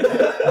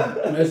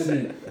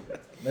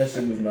 That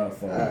shit was not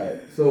fun. All right,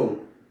 so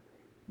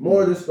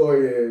more of the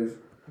story is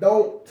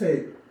don't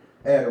take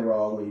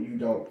Adderall when you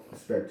don't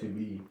expect to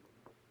be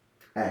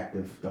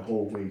active the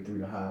whole way through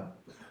the high.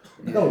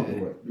 Don't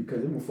do it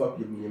because it will fuck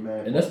you in your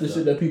man. And that's the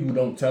shit that people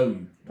don't tell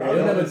you. They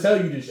Probably never don't. tell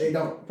you this They shit.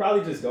 don't.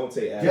 Probably just don't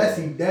take Adderall.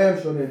 Jesse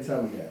damn sure didn't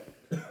tell me that.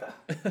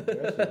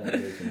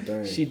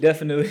 She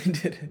definitely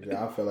did.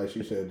 Yeah, I feel like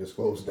she should have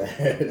disclosed that.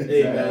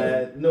 Hey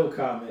man, no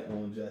comment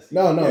on Jesse.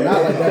 No, not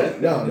like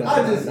that. No,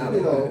 I just, not you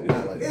like know, that.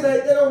 Not like they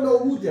that. don't know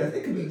who Jesse.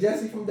 It could be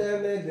Jesse from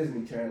down there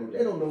Disney Channel.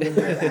 They don't know who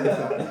Jesse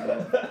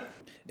is.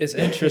 It's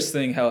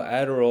interesting how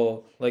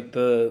Adderall, like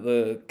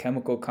the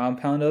chemical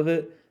compound of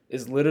it,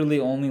 is literally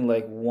only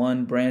like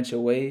one branch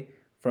away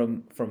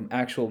from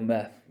actual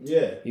meth.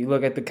 Yeah. You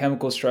look at the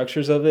chemical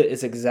structures of it,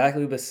 it's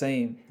exactly the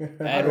same.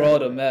 Adderall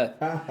to meth.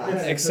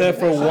 Except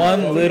for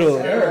one little,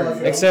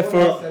 except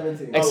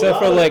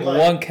for like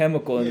one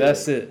chemical, and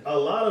that's it. A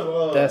lot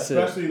of That's it.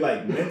 especially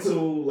like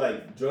mental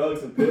like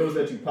drugs and pills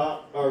that you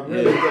pop are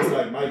really just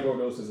like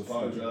microdoses of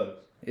hard drugs.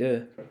 Yeah.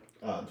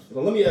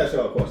 So let me ask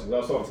y'all a question. I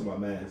was talking to my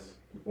man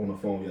on the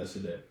phone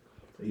yesterday.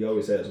 He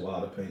always has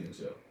wild opinions,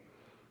 yo.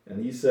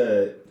 And he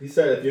said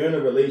if you're in a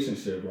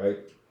relationship, right?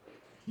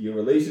 Your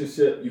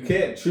relationship, you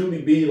can't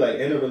truly be like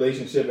in a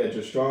relationship at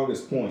your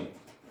strongest point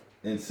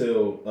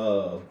until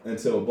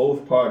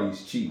both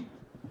parties cheat.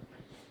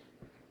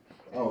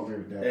 I don't agree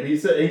with that. And he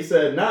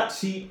said not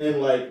cheat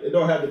and like it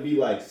don't have to be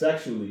like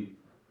sexually,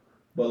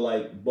 but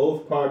like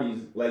both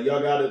parties like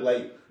y'all got to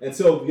like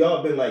until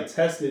y'all been like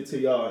tested to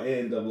y'all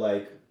end of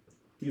like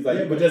he's like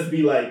you could just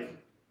be like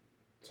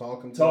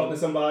Talking to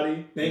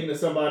somebody, thinking to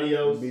somebody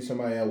else, be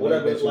somebody else,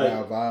 whatever, that you like-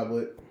 got vibe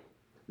with.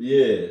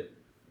 yeah.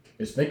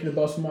 Is thinking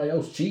about somebody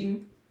else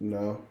cheating?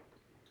 No,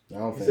 I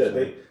don't He think said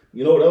so.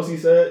 you know what else he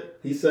said?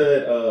 He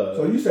said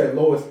So you said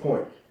lowest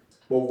point,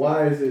 but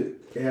why is it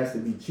has to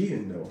be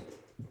cheating though?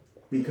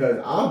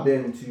 Because I've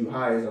been to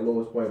high as the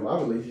lowest point in my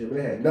relationship, and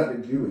it had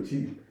nothing to do with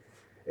cheating.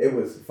 It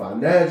was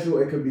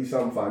financial. It could be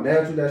something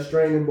financial that's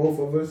straining both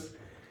of us.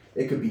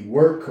 It could be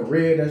work,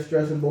 career that's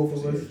stressing both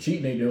of us.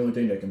 Cheating ain't the only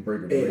thing that can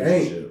break a It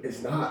relationship. ain't.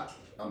 It's not.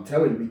 I'm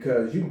telling you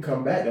because you can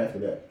come back after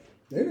that.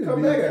 There could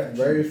Come be back after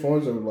various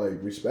forms of like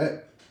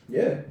respect.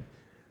 Yeah.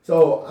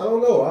 So I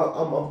don't know.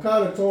 I'm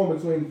kind of torn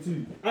between the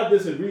two. I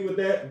disagree with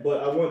that,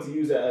 but I want to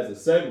use that as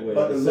a segue.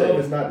 But the to say- love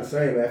is not the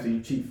same after you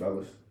cheat,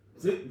 fellas.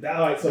 All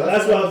right, so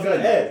That's that's what I was what gonna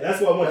I'm saying. ask.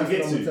 That's what I want That's to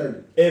get what I'm gonna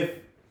to. tell you.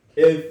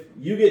 If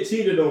you get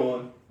cheated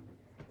on,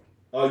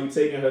 are you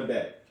taking her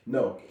back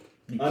No.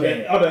 You under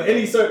can't.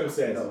 any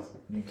circumstances?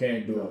 No. You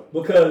can't do it.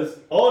 Because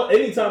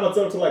anytime I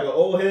talk to like an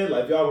old head,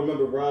 like y'all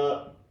remember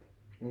Rob,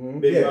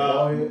 Big Yeah,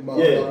 Rob, Rob,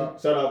 yeah,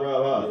 Rob. shout out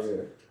Rob Hobbs.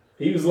 Yeah.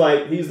 He's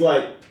like,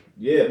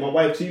 yeah, my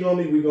wife cheated on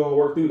me. We gonna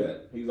work through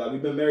that. He's like,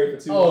 we've been married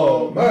for 2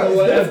 Oh, long. Man,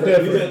 well, that's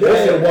different. different. It's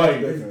That's your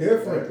different. wife. It's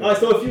different. All right,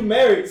 so if you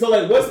married, so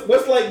like, what's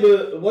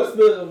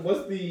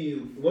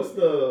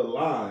the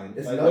line?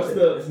 It's like, nothing. what's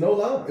the It's no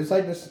line. It's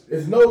like this.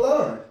 It's no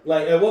line.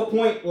 like at what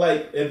point,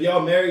 like if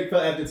y'all married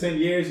after 10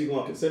 years, you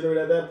gonna consider it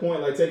at that point,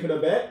 like taking her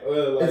back, or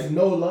like It's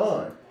no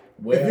line.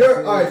 What If I you're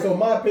said- all right, so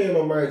my opinion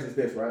on marriage is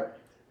this, right?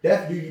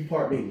 Death do you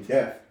part means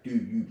death do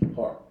you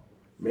part.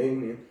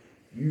 Meaning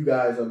you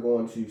guys are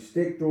going to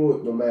stick through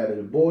it no matter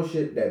the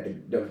bullshit that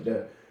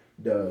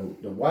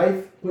the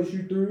wife puts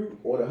you through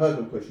or the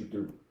husband puts you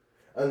through.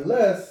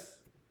 Unless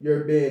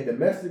you're being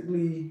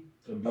domestically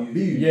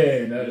abused. Yeah,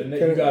 you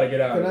gotta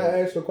get out Can of I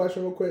there. ask a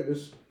question real quick?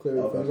 Just clear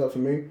Okay. things up for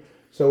me.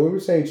 So we were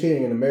saying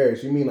cheating in a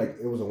marriage. You mean like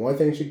it was a one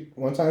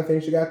time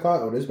thing she got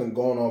caught, or this been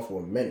going on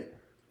for a minute?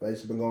 Like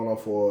it's been going on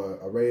for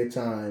a rare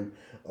time,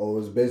 or it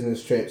was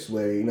business trips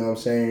where you know what I'm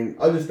saying.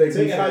 I just think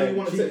take we it how saying you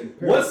want to cheating, take.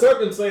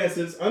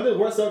 period. Under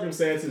what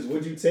circumstances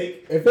would you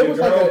take If your it was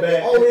girl like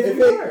back only if, if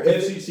it-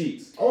 if she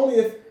cheats? Only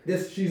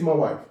if she's my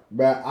wife.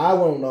 But I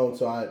won't know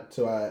until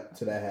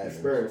that happens.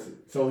 Experience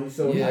it.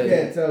 So Yeah. I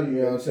can't tell you. You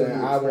know what I'm saying?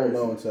 I won't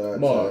know until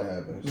Mark, that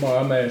happens.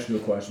 Mark, I'm gonna ask you a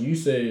question. You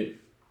said you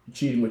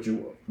cheated with your.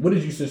 What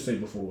did you just say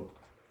before?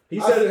 He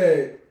I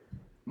said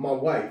my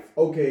wife.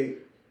 Okay,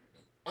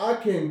 I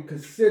can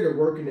consider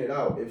working it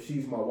out if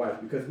she's my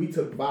wife because we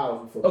took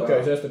vows before. Okay,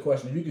 vows. so that's the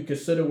question. If you could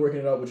consider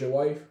working it out with your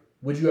wife,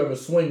 would you ever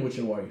swing with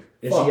your wife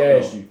if Fuck she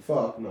asked no. you?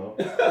 Fuck no.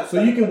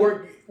 So you can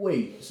work.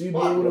 Wait, so you'd be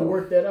Fuck able to no.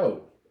 work that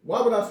out.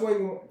 Why would I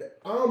swing?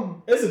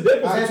 It's a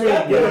difference At between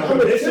that giving point, I'm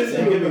permission and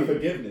intentionally- giving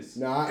forgiveness.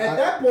 No, At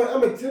that point,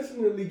 I'm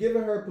intentionally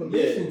giving her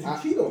permission Yeah,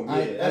 to cheat on me.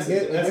 I that's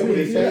get what what it you're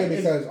is. saying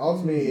because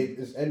ultimately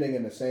it's ending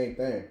in the same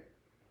thing.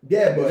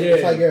 Yeah, but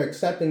It's like you're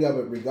accepting of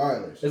it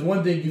regardless. It's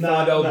one thing you Nah,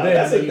 find out nah, then,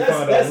 that's, and then you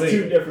find out that's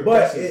later. two different but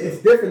questions. it's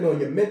different on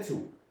your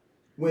mental.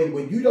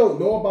 When you don't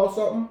know about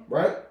something,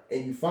 right,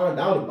 and you find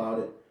out about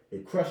it,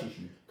 it crushes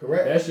you.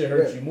 Correct. That shit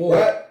hurts you more.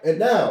 Right. And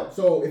now,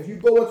 so if you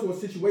go into a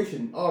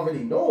situation already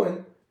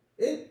knowing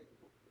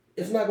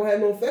it's not gonna have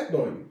no effect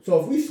on you. So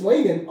if we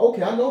swinging,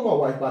 okay, I know my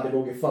wife about to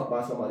go get fucked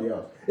by somebody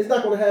else. It's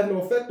not gonna have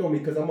no effect on me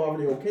because I'm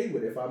already okay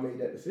with it if I made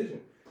that decision.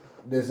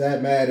 Does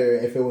that matter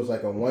if it was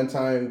like a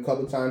one-time,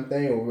 couple-time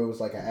thing, or if it was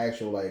like an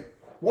actual like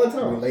One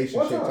time.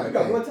 relationship One time. type You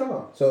got thing? one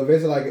time. So if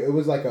it's like it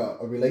was like a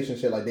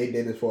relationship, like they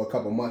did this for a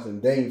couple months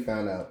and then you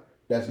found out,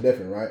 that's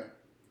different, right?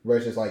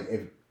 Versus like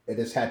if it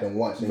just happened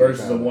once. And Versus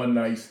you a found out. one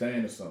night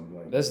stand or something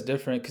like That's that.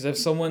 different because if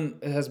someone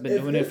has been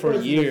If doing it this for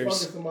person is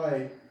years, fucking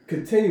somebody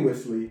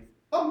continuously,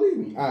 I'm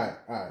leaving you. All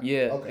right.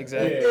 yeah, Okay.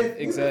 exactly, If you've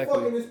been exactly,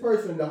 fucking this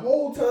person the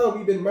whole time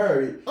we've been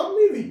married, I'm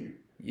leaving you.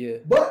 yeah.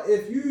 But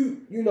if you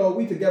know,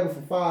 we together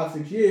for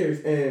 5-6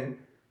 years and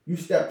you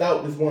stepped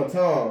out this one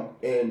time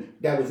and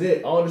that was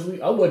it.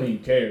 Honestly, I wouldn't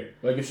even care.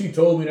 Like if she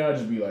told me that, I'd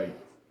just be like,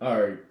 all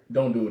right,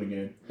 don't do it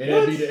again. And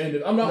that'd be the end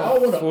of. I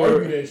don't want to For-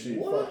 argue that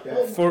shit. Fuck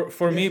that.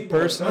 For me Yes, you gonna- I'm not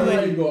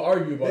personally, even gonna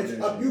argue about Bitch,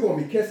 that you shit.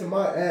 gonna be kissing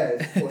my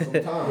ass for some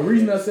time. The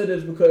reason I said that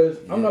is because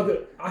I'm not gonna.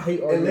 I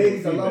hate arguing. And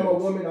ladies, I with love my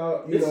females. woman. I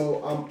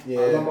Yeah.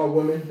 love my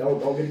woman. Don't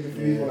get it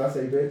confused Yeah. when I say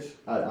bitch.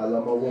 I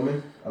love my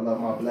woman. I love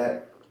my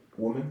black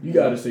woman. You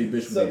gotta say bitch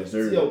when So, they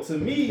deserve yo, it. to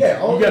me, Yeah,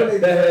 You only got, when they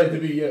that deserve has to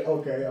it. be yeah.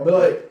 Okay, I'm But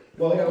like,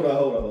 well, hold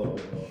on.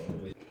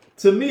 Wait.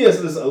 To me, it's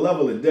just a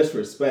level of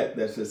disrespect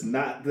that's just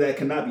not that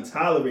cannot be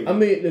tolerated. I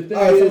mean, the thing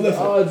All right, so is, the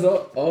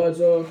listen.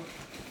 odds are,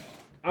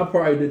 I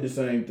probably did the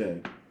same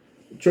thing.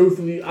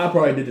 Truthfully, I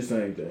probably did the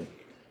same thing.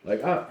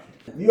 Like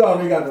you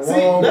already got the See,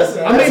 wrong. that's,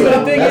 I mean, that's the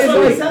what, thing that's is, what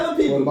I'm like- telling What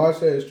people. Mark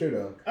said is true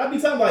though. I be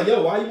talking about,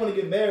 yo, why you want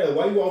to get married?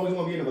 Why you always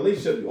want to be in a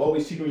relationship? You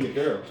always cheat on your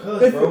girl.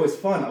 Cause, bro, it's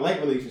fun. I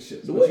like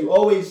relationships. But you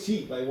always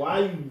cheat. Like, why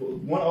you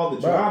want all the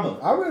Bro, drama?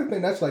 I really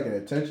think that's like an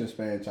attention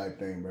span type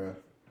thing, bro.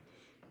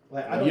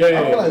 Like, I don't. Yeah.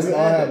 I feel like we Yeah.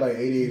 all have like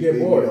ADHD. Get We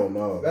bored. don't know.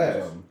 or Facts.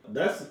 something.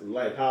 That's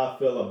like how I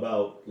feel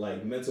about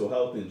like mental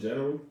health in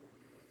general.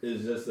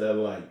 It's just that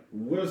like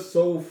we're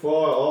so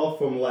far off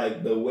from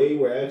like the way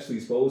we're actually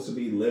supposed to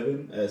be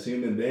living as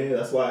human beings.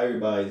 That's why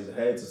everybody's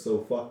heads are so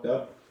fucked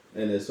up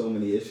and there's so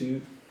many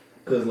issues.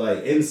 Cause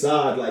like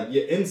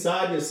you're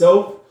inside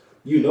yourself,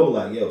 you know,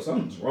 like yo,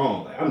 something's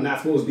wrong. Like I'm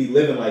not supposed to be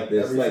living like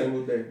this. Every like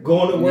single day.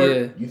 going to work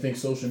Yeah, you think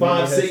social media 5,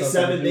 has 6, something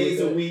 7 to do with days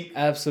a that? week,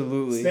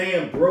 absolutely.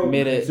 staying broke,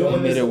 Made it-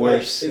 doing made this it like,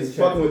 worse. it's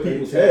fucking with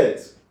people's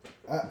heads.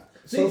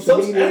 See, Social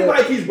media.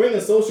 everybody keeps bringing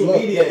social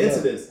Look, media look, into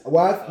look. this.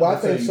 Why I I'll tell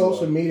think you social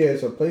what. media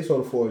is a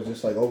placeholder for is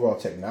just like overall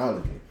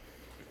technology.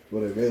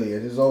 What it really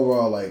is. It's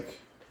overall like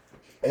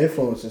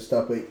influence and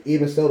stuff. But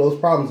even still, those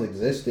problems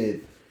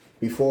existed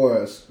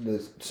before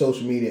the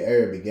social media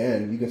era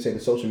began. You can say the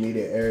social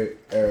media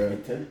era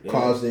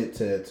caused it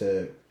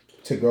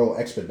to grow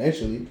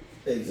exponentially.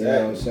 Exactly. You know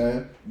what I'm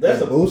saying?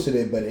 That's It a- boosted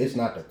it, but it's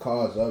not the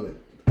cause of it.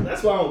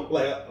 That's why,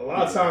 like, a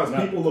lot of times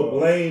not people the will cause.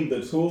 blame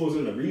the tools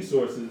and the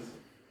resources.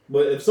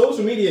 But if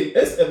social media,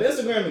 if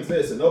Instagram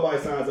exists and nobody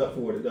signs up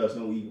for it, it does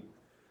no evil.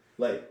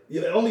 Like,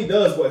 it only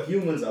does what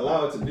humans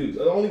allow it to do.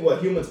 So only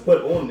what humans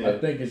put on I there.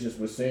 think it's just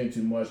we're saying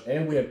too much,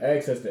 and we have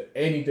access to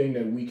anything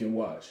that we can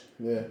watch.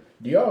 Yeah.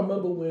 Do y'all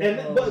remember when?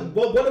 And but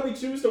what do we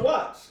choose to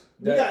watch?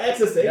 We That- got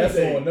access to that's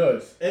anything. on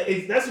us.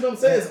 That's what I'm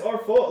saying. It's our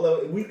fault.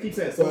 Like, we keep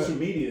saying social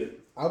media,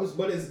 I was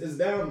but it's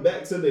down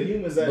back to the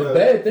humans that. But are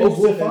bad things will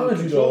posting and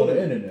find you though on the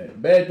controlling.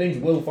 internet. Bad things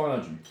will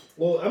find you.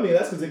 Well, I mean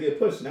that's because they get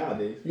pushed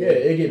nowadays. Yeah,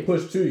 it get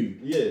pushed to you.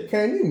 Yeah.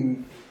 can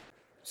you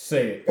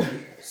Say it.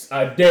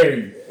 I dare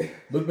you.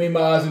 Look me in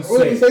my eyes and well,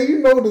 say so it. you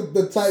know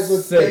the type of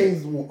Say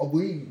things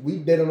we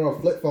did on our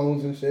flip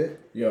phones and shit.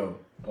 Yo.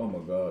 Oh my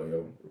god,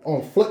 yo.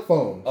 On flip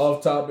phones.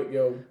 Off topic,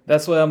 yo.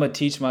 That's why I'm gonna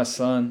teach my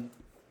son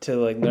to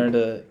like learn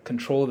to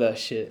control that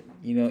shit.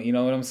 You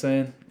know what I'm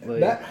saying? Like,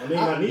 That- I mean,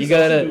 my niece You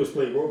gotta- all she do is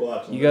play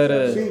Roblox. on you her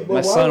gotta- phone. See, but my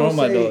what son I or would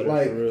my say, daughter,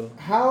 like, for real.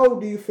 how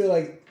do you feel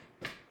like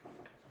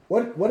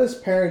what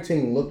does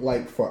parenting look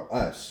like for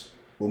us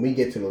when we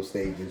get to those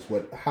stages?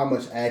 How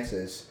much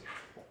access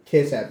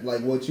kids have?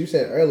 Like what you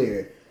said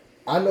earlier,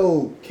 I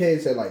know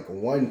kids at like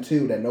 1,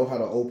 2 that know how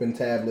to open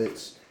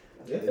tablets,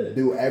 Yeah.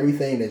 do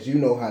everything that you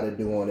know how to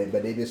do on it,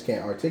 but they just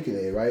can't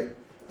articulate it, right?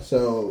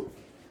 So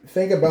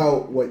think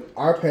about what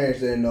our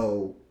parents didn't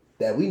know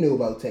that we knew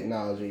about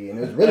technology, and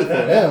it was really for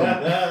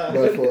them,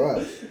 but for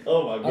us.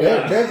 Oh my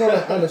god. They're going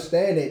to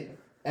understand it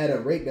at a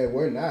rate that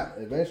we're not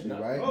eventually,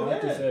 right? Oh,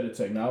 Not yeah. just at a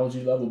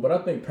technology level, but I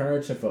think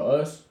parenting for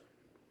us,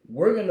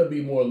 we're gonna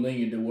be more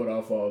lenient than what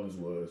our fathers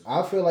was.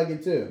 I feel like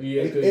it too.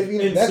 Yeah, 'cause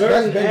In that's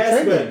certain been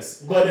trending.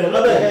 aspects, but in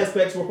other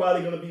aspects, we're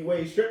probably going to be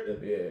way stricter.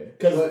 Yeah. But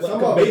Because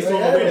some of based us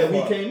on ain't the way had that no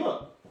we father. came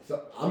up.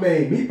 So, I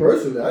mean, me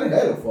personally, I didn't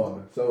have a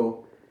father.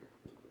 So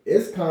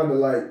it's kind of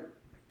like,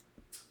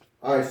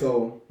 all right,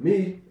 so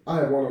me, I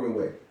have one on the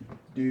way.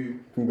 due.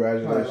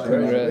 Congratulations.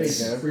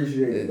 Congrats.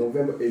 Appreciate it.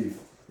 November 8th,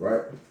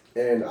 right?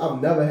 And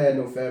I've never had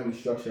no family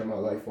structure in my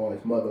life for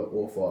his mother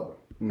or father,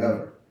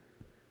 ever.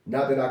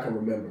 Not that I can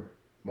remember.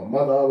 My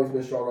mother always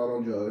been strung out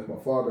on drugs. My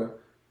father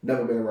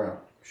never been around.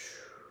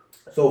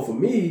 So for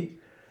me,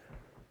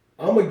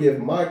 I'm gonna give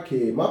my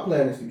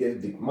plan is to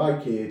give my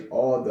kid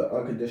all the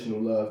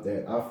unconditional love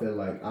that I feel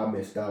like I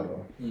missed out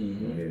on.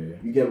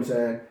 Mm-hmm. You get what I'm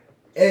saying?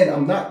 And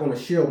I'm not gonna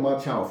shield my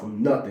child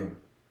from nothing.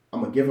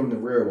 I'm gonna give him the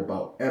real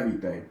about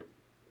everything.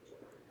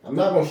 I'm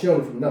not gonna shield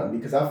them from nothing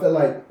because I feel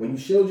like when you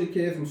shield your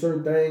kids from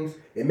certain things,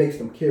 it makes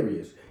them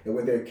curious. And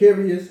when they're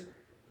curious,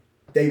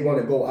 they want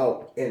to go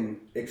out and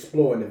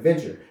explore and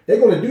adventure. They're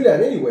gonna do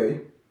that anyway,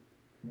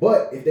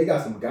 but if they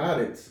got some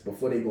guidance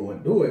before they go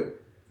and do it,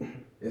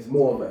 it's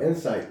more of an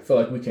insight. I feel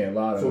like we can't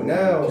lie to So them.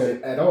 now,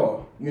 at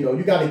all,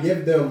 you got to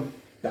give them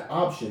the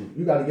option.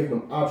 You got to give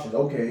them options.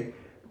 Okay,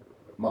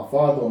 my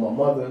father or my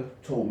mother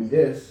told me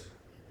this.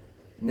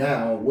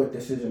 Now, what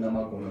decision am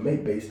I going to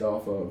make based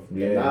off of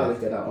the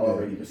knowledge that I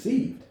already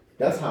received?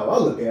 That's how I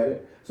look at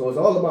it. So it's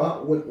all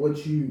about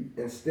what you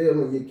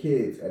instill in your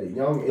kids at a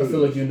young age. I feel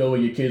like you know where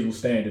your kids will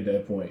stand at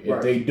that point. If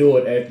Right. they do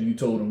it after you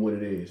told them what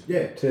it is.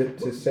 Yeah.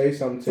 To say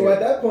something. So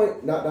at that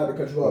point, not to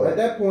cut you off. At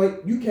that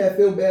point, you can't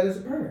feel bad as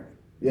a parent.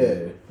 Yeah.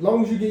 As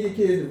long as you get your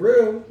kids the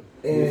real.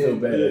 You feel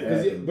And bad.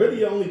 Because really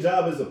your only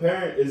job as a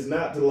parent is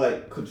not to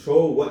like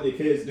control what your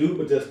kids do,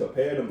 but just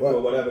prepare them for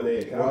whatever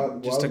they encounter.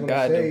 Just to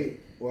guide them.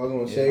 What I was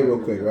gonna say real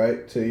quick,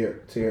 right, to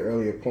your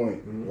earlier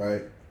point,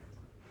 right?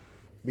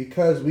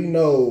 Because we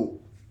know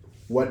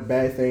what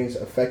bad things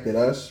affected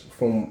us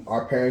from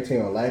our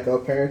parenting or lack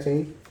of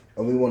parenting,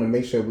 and we want to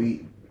make sure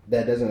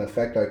that doesn't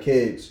affect our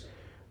kids.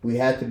 We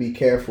have to be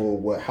careful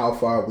with how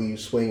far we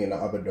swing in the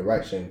other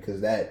direction,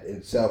 because that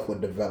itself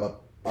would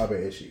develop other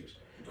issues.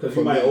 Because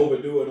you might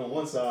overdo it on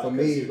one side For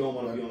because me, you don't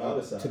want to be on the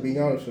other side. To be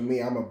honest, for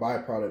me, I'm a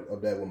byproduct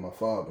of that with my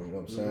father. You know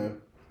what I'm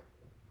saying?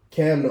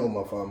 Cam know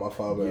my father. My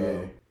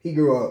father, he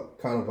grew up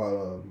kind of out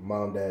of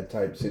mom dad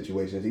type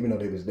situations, even though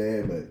they was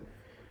there, but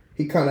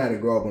he kind of had to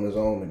grow up on his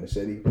own in the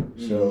city.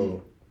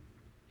 So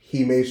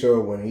he made sure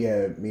when he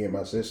had me and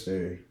my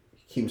sister,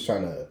 he was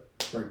trying to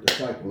break the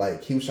cycle.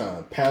 like he was trying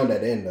to pound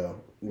that in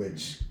though,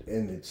 which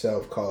in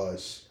itself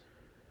caused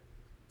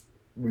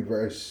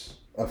reverse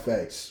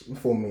effects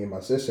for me and my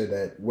sister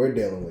that we're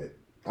dealing with.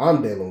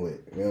 I'm dealing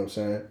with. You know what I'm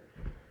saying?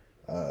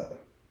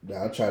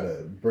 That I try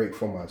to break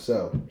for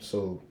myself.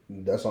 So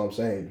that's all I'm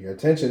saying. Your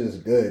attention is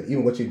good.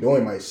 Even what you're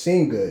doing might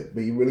seem good,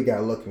 but you really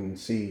gotta look and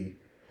see.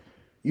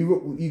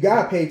 You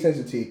gotta pay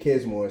attention to your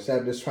kids more instead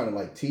of just trying to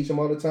like teach them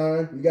all the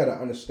time. You gotta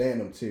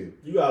understand them too.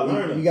 You gotta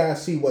learn them. You gotta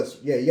see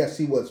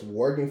what's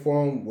working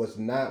for them, what's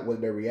not, what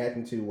they're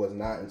reacting to, what's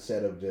not.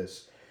 Instead of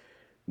just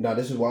no,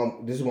 this is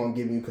what I'm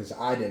giving you because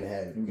I didn't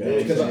have it.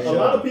 Yeah, because a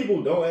lot of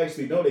people don't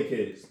actually know their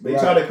kids. They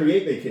try to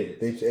create their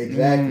kids.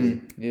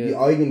 Exactly.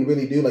 All you can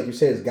really do, like you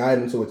said, is guide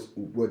them to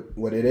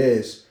what it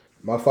is.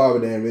 My father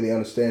didn't really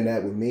understand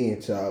that with me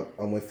until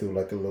I went through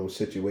like a little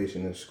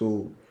situation in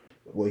school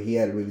where he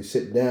had to really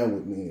sit down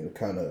with me and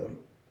kind of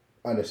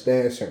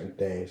understand certain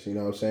things. You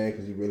know what I'm saying?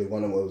 Because he really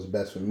wanted what was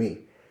best for me.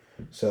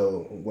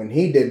 So when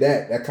he did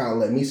that, that kind of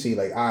let me see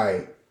like, all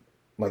right.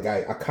 Like,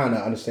 I kind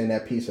of understand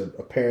that piece of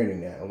parenting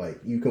now. Like,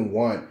 you can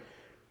want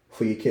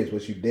for your kids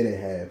what you didn't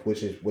have,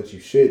 which is what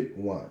you should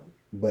want.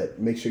 But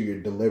make sure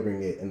you're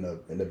delivering it in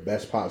the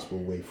best possible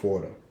way for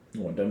them.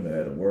 You want them to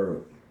have a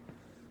world.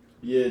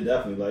 Yeah,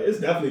 definitely. Like,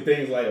 it's definitely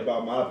things like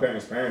about my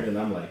parents' parenting.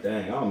 I'm like,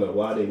 dang, I don't know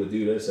why they would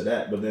do this or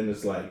that. But then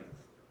it's like,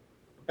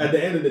 at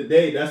the end of the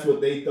day, that's what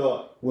they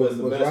thought was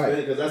the best thing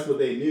because that's what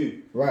they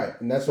knew. Right.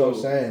 And that's what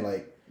I'm saying.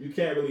 Like, you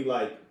can't really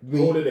like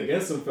hold it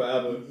against them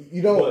forever.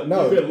 You don't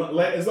know.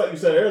 It's like you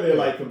said earlier,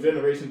 like from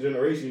generation to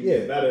generation, you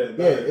get better and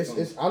better. Yeah,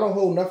 it's I don't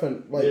hold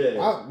nothing like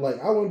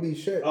I wouldn't be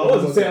shit. I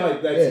wasn't saying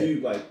like that to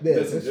you, like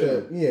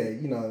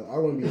you know, I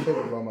wouldn't be shit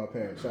about my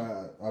parents.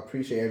 I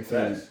appreciate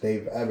everything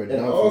they've ever done.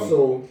 And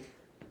also,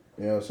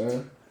 you know what I'm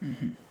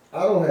saying?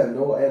 I don't have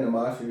no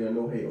animosity or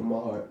no hate on my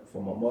heart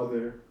for my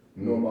mother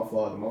nor my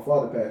father. My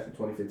father passed in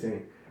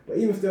 2015, but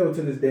even still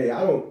to this day,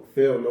 I don't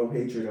feel no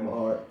hatred in my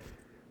heart.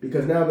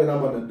 Because now that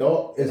I'm an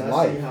adult and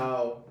I see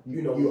how,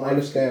 you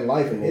understand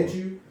life can hit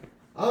you,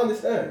 I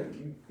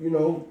understand,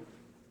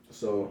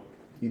 so.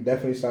 You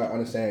definitely start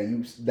understanding.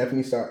 You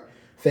definitely start,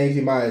 things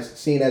you might have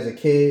seen as a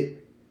kid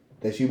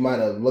that you might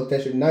have looked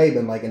at, not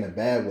even like in a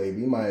bad way, but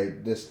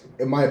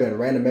it might have been a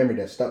random memory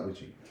that stuck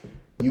with you.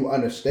 You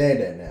understand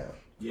that now.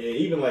 Yeah,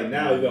 even like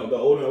now, the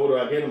older and older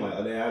I get, I'm like,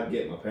 I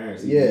get my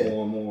parents even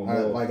more and more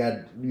and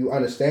more. You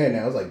understand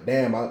now. I was like,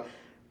 damn,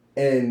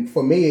 and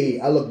for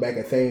me, I look back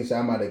at things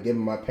I might have given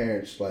my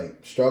parents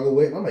like struggle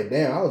with. I'm like,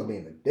 damn, I was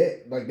being a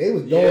dick. Like they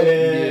was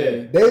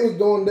doing, they was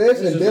doing this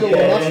and dealing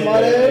with my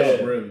smart ass.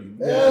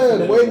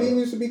 The way we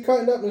used to be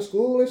cutting up in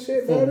school and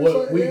shit. You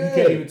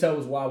can't even tell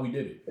us why we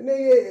did it. And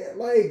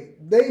then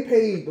they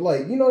paid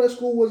that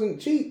school wasn't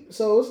cheap,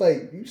 so it's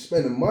like you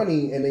spending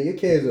money and then your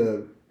kids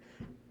are,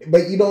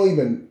 but you don't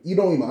even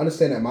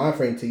understand that mind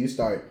frame till you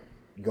start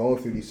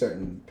going through these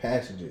certain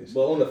passages.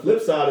 But on the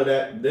flip side of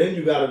that, then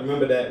you gotta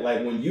remember that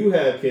like when you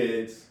have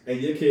kids and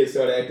your kids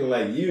start acting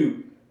like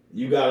you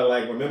gotta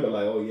like remember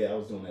like, oh yeah, I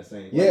was doing that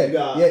same. Like,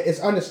 Yeah, it's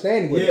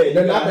understanding. Yeah,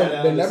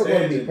 they're never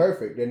going to be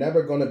perfect. They're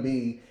never going to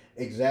be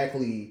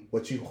exactly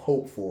what you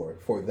hope for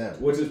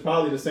them. Which is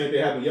probably the same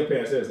thing happened. Your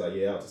parents said, it's like,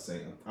 yeah, I was the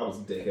same. I was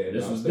a dickhead.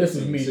 This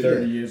was me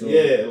 30 years old.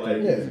 Yeah, like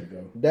years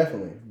ago.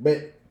 Definitely.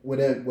 But with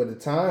the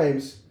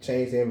times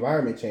change, the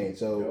environment changed.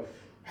 So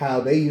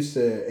how they used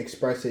to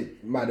express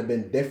it might have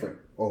been different,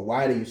 or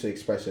why they used to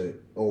express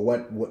it, or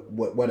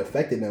what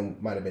affected them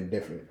might have been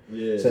different.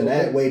 Yeah. So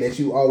that way that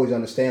you always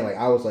understand, like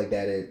I was like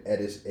that at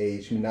this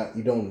age. You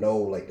don't know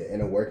like the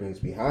inner workings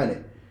behind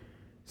it.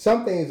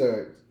 Some things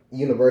are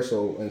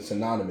universal and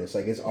synonymous.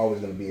 Like it's always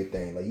gonna be a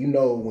thing. Like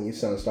when your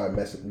son start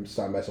messing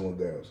with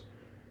girls.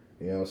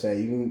 You know what I'm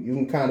saying? You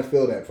can kind of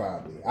feel that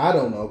probably. I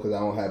don't know because I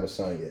don't have a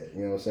son yet.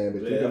 You know what I'm saying?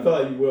 But I feel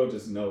like you will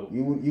just know.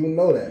 You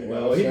know that. You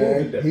know what I'm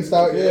saying? He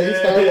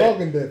started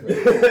walking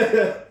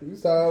different. He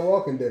started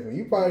walking different.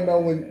 You probably know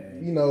when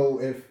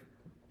if.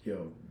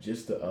 Yo,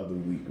 just the other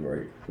week,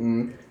 right?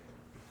 Mm-hmm.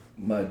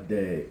 My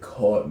dad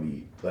caught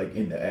me like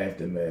in the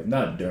aftermath,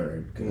 not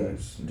during because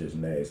that's just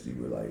nasty,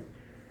 but like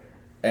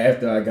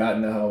after I got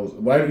in the house.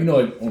 Right,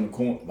 like on the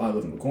corner. I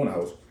live in the corner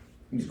house.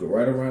 You just go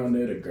right around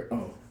there.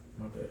 Oh,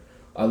 my bad.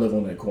 I live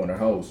on that corner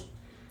house.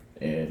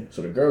 And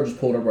so the girl just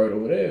pulled up right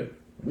over there.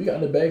 We got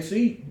in the back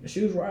seat and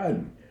she was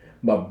riding.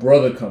 My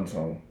brother comes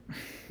home,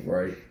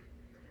 right?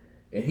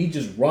 And he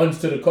just runs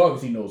to the car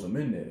because he knows I'm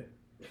in there.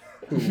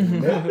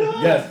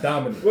 Yes,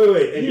 Dominic.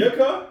 Wait, in your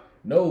car?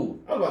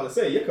 No. I was about to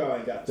say, your car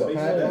ain't got space.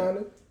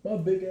 My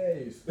big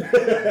ass.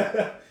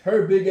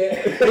 Her big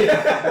ass.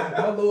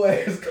 My little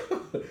ass car.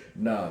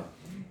 Nah.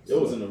 It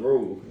was in the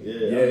road.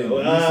 Yeah,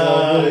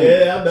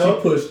 I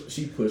know.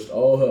 She pushed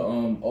all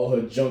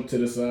her junk to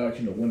the side.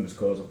 Women's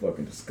cars are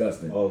fucking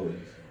disgusting. Always.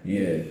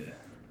 Yeah.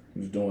 He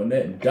was doing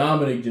that. And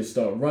Dominic just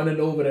started running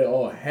over there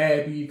all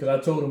happy because I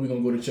told him we're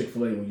going to go to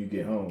Chick-fil-A when you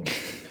get home.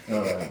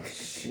 Wait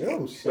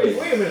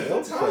a minute.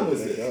 What time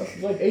was it? It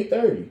was like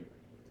 8:30.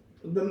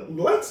 The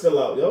light's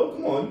still out, yo.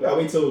 Come on. You gotta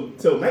wait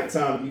till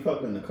nighttime to be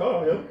fucking in the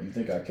car, yo. You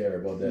think I care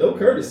about that? No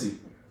courtesy.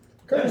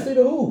 Courtesy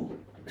to who?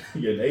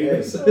 Your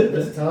neighbors.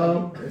 It's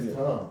Tom. It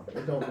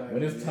don't matter.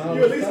 When it's time.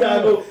 You at least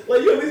gotta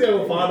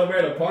go find them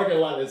in a parking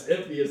lot that's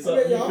empty or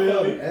something. You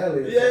feel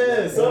me?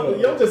 Yeah, something.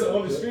 You're just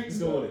on the streets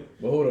doing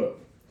it. But hold up.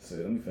 So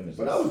let me finish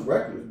But this. I was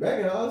reckless. Back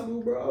in high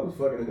school, bro, I was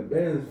fucking in the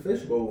Ben's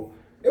fishbowl.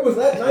 It was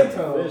at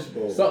nighttime.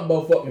 Fishbowl. Something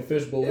about fucking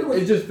fishbowl.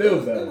 It just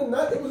feels better. It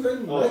was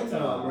at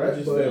nighttime, right? It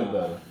just feels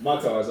better.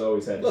 My car's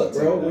always had. Look,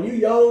 bro, when you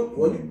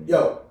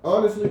young,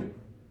 honestly,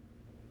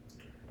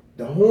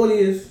 the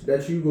horniest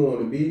that you going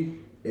to be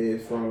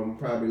is from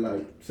probably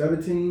like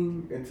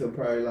 17 until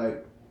probably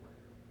like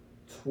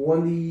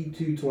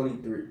 22,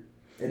 23.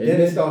 And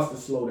then it starts to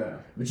slow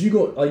down. But you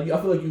go, I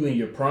feel like you in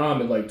your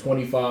prime at like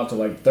 25 to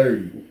like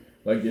 30.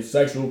 Like your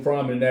sexual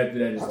prime, and after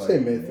that it's I'd like. say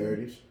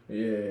mid-30s.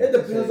 Yeah. It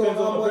depends on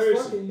how much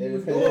fucking you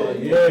was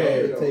doing.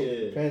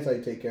 Depends how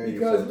you take care of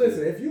Because yourself.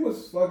 listen, if you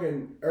was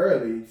fucking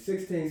early,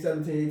 16,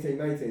 17, 18,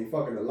 19,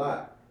 fucking a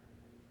lot,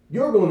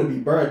 you're going to be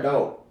burned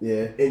out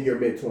in your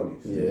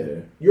mid-20s.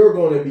 Yeah. You're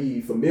going to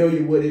be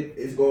familiar with it.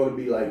 It's going to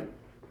be like,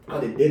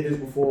 I did this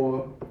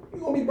before. You're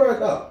going to be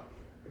burnt out.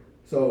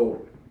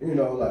 So, you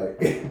got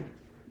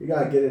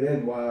to get it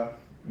in while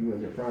you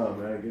in your prime,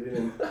 man. Get it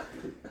in.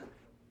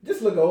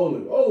 Just look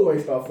older. Older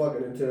ain't start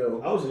fucking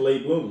until... I was a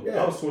late bloomer.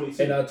 Yeah. I was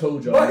 22. And I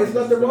told y'all. But it's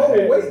nothing wrong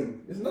with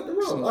waiting. It's nothing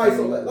wrong. All right,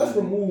 so let's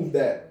remove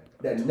that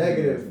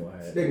negative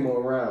stigma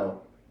around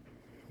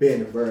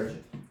being a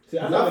virgin. See,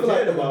 I feel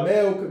like in the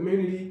male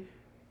community,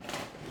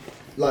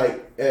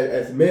 like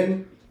as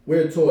men,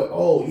 we're taught,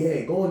 oh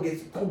yeah, go get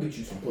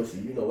you some pussy,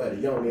 at a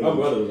young age. My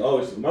brother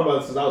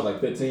since I was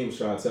like 15 was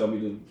trying to tell me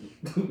to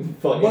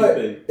fuck but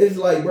anything. It's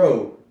like,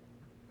 bro,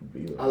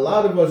 a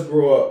lot of us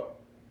grow up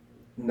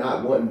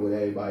not wanting what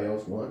everybody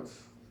else wants.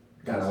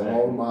 Got our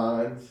own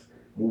minds,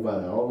 move at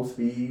our own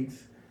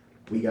speeds.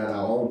 We got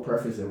our own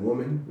preference in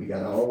women. We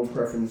got our own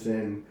preference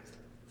in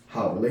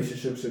how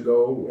relationships should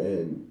go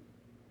and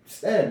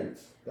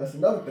standards. That's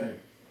another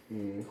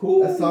thing.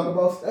 Let's talk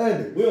about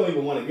standards. We don't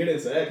even want to get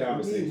into that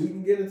conversation. We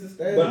can get into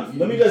standards. But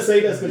let me just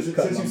say this,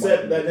 because since you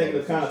said that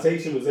negative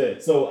connotation was there.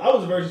 So I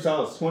was a virgin child.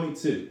 I was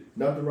 22.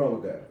 Nothing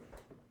wrong with that.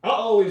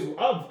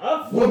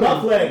 I flew my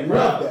flag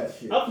proud. That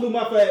shit. I flew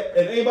my flag.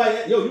 And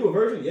anybody, you a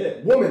virgin?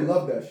 Yeah. Women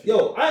love that shit.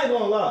 Yo, I ain't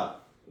gonna lie.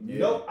 Yeah.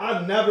 No,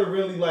 I never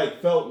really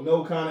felt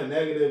no kind of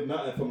negative,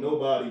 nothing from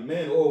nobody,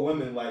 men or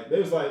women. Like they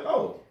was like,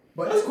 oh,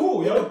 but that's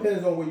cool, yo. It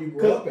depends on where you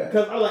grew up at.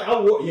 Cause I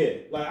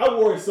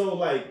wore it so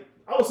like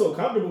I was so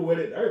comfortable with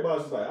it. Everybody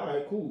was just like, all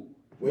right, cool.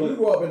 When you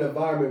grow up in an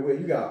environment where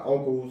you got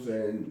uncles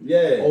and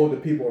older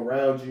people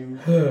around you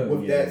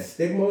with that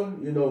stigma,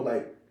 you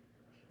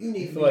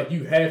need. I feel like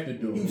you have to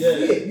do it. You see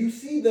it. You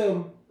see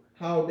them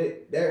how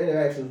their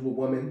interactions with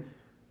women.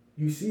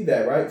 You see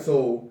that, right?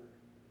 So,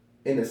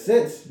 in a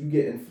sense, you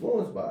get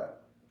influenced by it.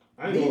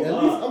 At least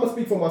I'm gonna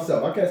speak for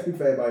myself. I can't speak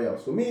for everybody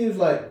else. For me, it's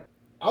like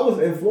I was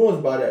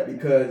influenced by that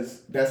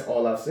because that's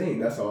all I've seen.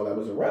 That's all that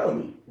was around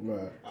me.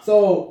 Right.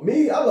 So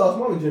me, I lost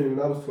my virginity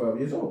when I was 12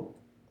 years old.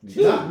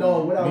 Not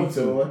knowing what I was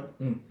doing.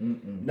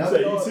 You say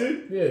you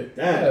too? Yeah.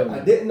 Damn. I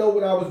didn't know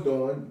what I was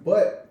doing,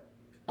 but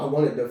I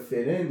wanted to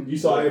fit in. You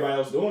saw everybody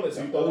else doing it,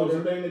 so you thought it was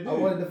a thing to do. I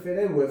wanted to fit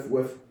in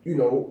with you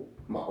know,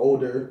 my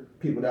older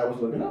people that I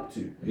was looking up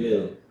to.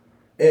 Yeah.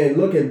 And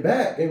looking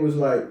back, it was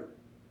like,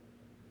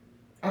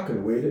 I could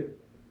have waited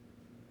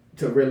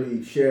to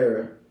really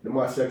share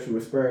my sexual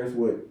experience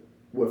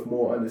with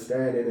more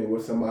understanding and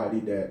with somebody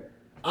that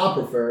I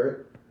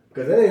preferred.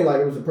 Because it ain't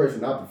like it was a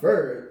person I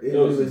preferred. It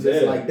was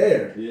just like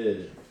there. Yeah.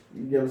 You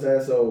know what I'm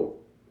saying? So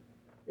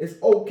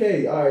it's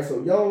okay. All right,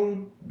 so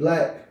young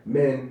black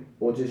men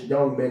or just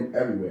young men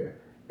everywhere,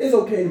 it's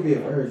okay to be a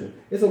virgin.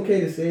 It's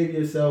okay to save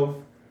yourself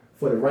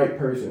for the right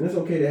person. It's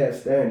okay to have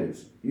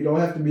standards. You don't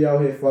have to be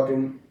out here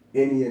fucking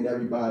any and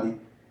everybody.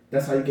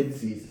 That's how you get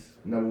diseases.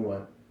 Number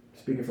one.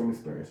 Speaking from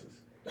experiences.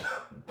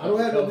 I don't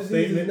have no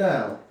diseases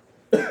now.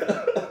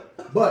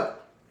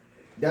 But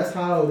that's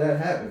how that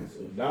happens.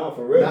 Down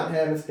for real. Not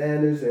having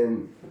standards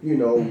and, you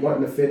know,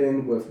 wanting to fit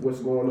in with what's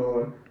going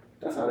on.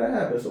 That's how that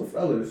happens. So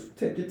fellas,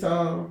 take your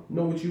time,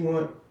 know what you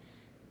want,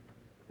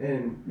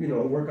 and, you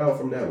know, work out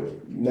from that way.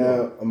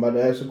 Now, I'm about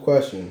to ask a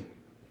question.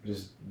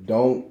 Just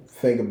don't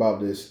think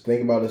about this.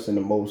 Think about this in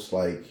the most,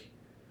 like,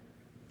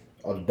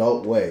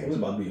 adult way. This is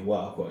about to be a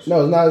wild question.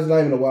 No, it's not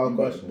even a wild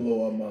question.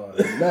 Blow our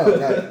mind. No,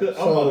 like,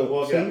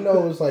 so out. you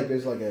know, it's like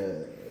there's like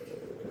a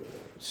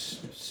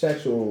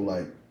sexual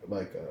like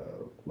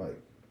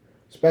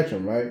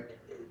spectrum, right?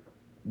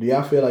 Do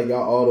y'all feel like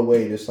y'all all the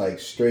way just like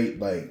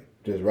straight, like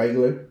just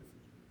regular?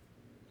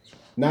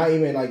 Not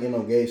even like, you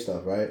know, gay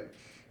stuff, right?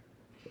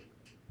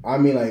 I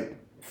mean, like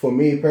for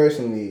me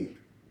personally,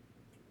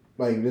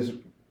 like this,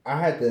 I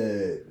had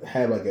to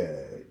have like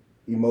a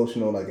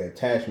emotional like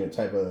attachment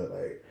type of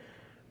like.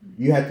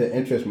 You have to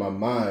interest my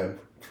mind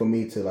for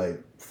me to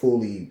like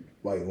fully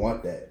like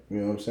want that.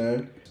 You know what I'm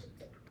saying?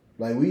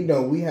 Like we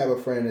know we have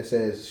a friend that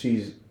says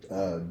she's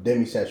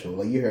demisexual.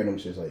 Like you heard them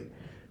shit like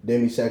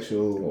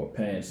demisexual Or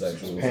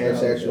pansexual.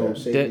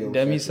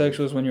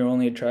 Demisexual is when you're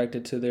only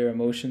attracted to their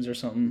emotions or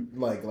something.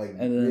 Like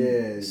And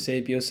then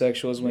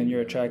sapiosexual is when you're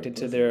attracted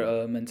to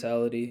their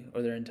mentality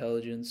or their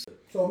intelligence.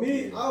 So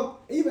me,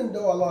 even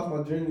though I lost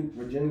my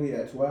virginity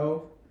at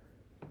 12,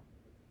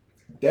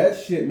 that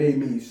shit made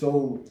me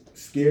so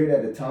scared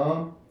at the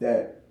time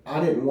that I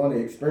didn't want to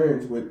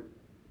experience with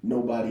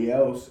nobody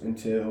else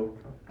until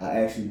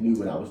I actually knew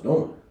what I was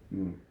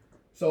doing.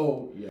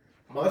 So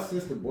my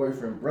sister,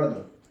 boyfriend,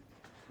 brother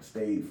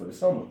stayed for the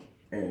summer.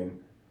 And,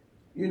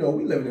 you know,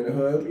 we living in the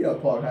hood. We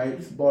up Park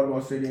Heights,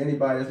 Baltimore City.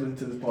 Anybody that's listening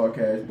to this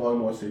podcast,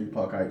 Baltimore City,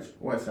 Park Heights,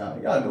 West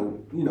Side. Y'all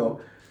know, you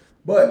know.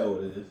 But, I know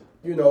what it is.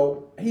 you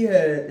know, he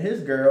had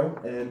his girl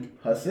and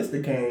her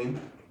sister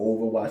came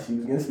over while she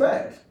was getting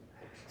smashed.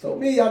 So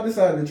me, I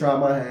decided to try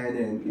my hand,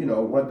 and, you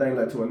know, one thing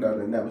led to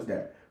another, and that was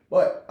that.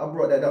 But I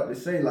brought that up to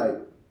say, like,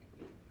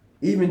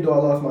 even though I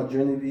lost my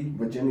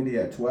virginity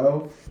at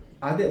 12,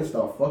 I didn't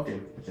start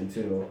fucking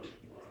until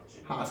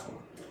high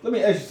school. Let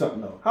me ask you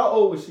something though. How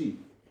old was she?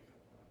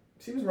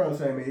 She was around the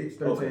same age,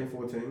 13, Okay.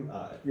 14. All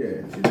right. Yeah,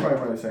 she was probably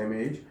around the same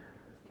age.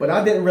 But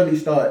I didn't really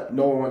start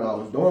knowing what I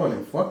was doing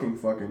and fucking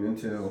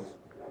until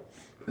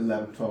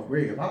 11th, 12th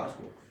grade of high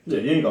school. Yeah,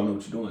 you ain't gonna know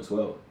what you're doing at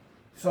 12.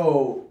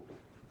 So,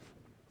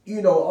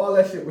 you know, all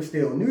that shit was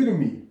still new to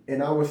me.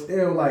 And I was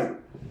still, like,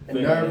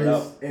 Figuring it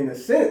nervous out. in a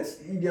sense.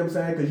 You get what I'm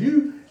saying?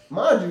 Because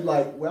mind you,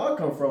 like, where I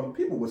come from,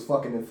 people was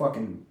fucking in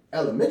fucking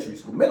elementary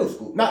school, middle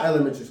school. Not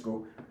elementary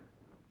school.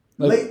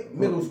 Late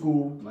middle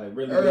school, Like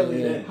really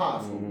early in. high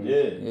school.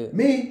 Yeah.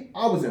 Me,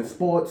 I was in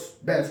sports,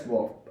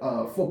 basketball,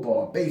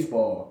 football,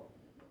 baseball,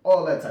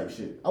 all that type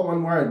shit. I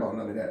wasn't worried about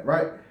none of that,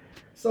 right?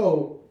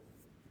 So,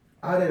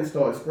 I didn't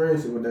start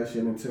experiencing with that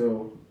shit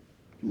until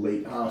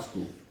late high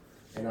school.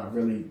 And I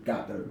really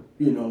got to,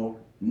 you know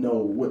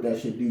what that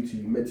shit do to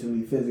you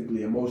mentally,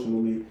 physically,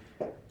 emotionally.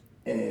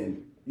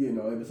 And, you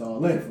know, it was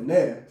all in from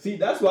there. See,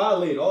 that's why I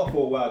laid off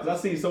for a while, because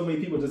I seen so many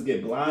people just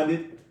get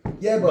blinded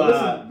Yeah, but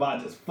listen, by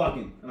just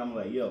fucking. And I'm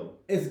like, yo,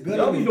 it's good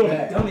y'all and be it's doing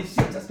bad. the dumbest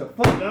shit just to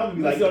fuck. And I'm gonna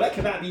be like, yo, that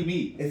cannot be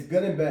me. It's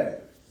good and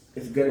bad.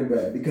 It's good and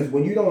bad. Because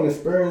when you don't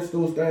experience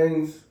those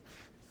things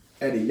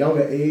at a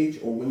younger age,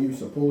 or when you're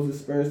supposed to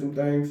experience them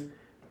things,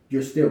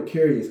 you're still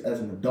curious as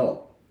an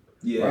adult.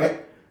 Yeah.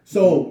 Right?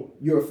 So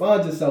you'll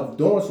find yourself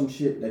doing some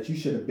shit that you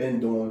should have been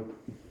doing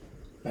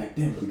back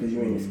then because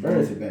you ain't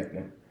experienced it back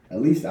then.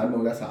 At least I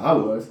know that's how I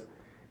was.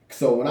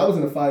 So when I was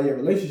in a 5-year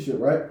relationship,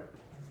 right?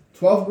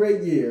 12th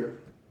grade year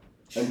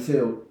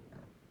until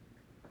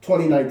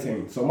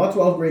 2019. So my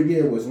 12th grade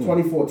year was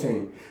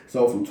 2014.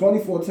 So from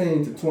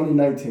 2014 to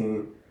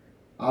 2019,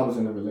 I was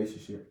in a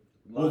relationship.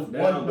 Locked With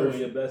down one during person.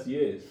 your best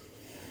years.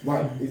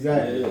 Right,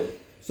 exactly. Yeah.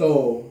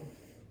 So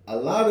a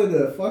lot of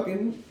the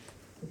fucking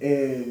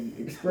and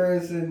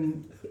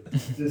experiencing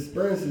the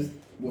experiences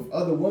with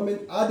other women,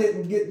 I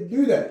didn't get to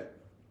do that.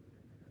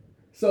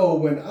 So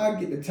when I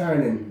get to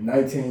turning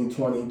 19,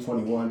 20,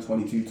 21,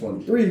 22,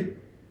 23,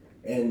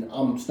 and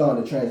I'm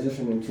starting to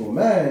transition into a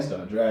man,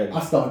 Start dragging.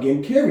 I start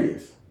getting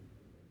curious,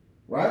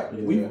 right?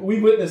 We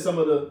witnessed some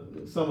of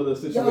the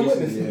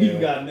situations we've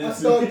gotten into. I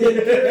started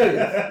getting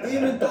curious,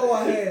 even though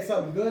I had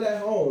something good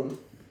at home.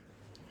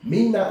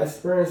 Me not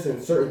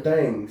experiencing certain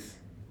things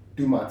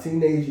through my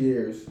teenage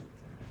years,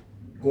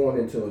 going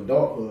into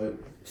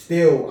adulthood,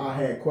 still I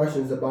had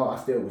questions about.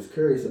 I still was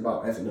curious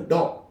about as an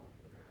adult.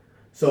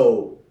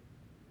 So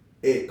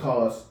it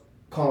caused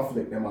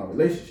conflict in my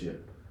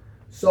relationship.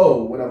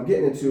 So what I'm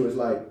getting into is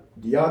like,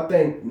 do y'all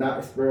think not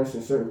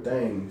experiencing certain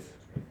things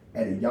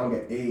at a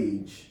younger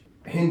age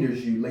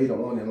hinders you later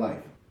on in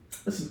life?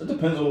 It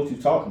depends on what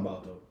you're talking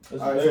about, though.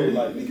 All right,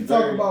 so we can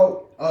talk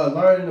about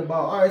learning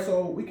about. All right,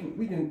 so we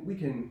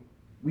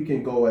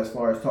can go as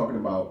far as talking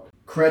about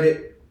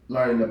credit,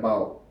 learning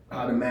about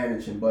how to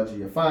manage and budget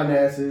your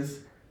finances,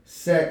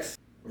 sex,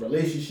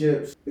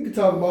 relationships. We can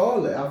talk about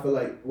all that. I feel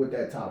like with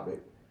that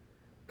topic,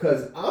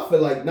 because I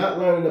feel like not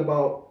learning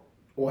about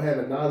or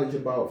having knowledge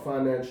about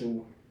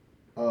financial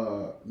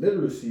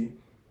literacy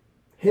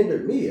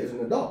hindered me as an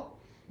adult.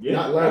 Yeah,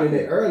 not learning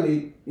it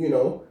early,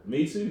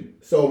 Me too.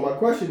 So my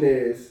question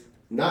is,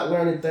 not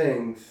learning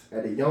things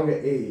at a younger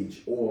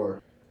age,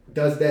 or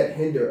does that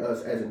hinder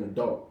us as an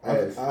adult?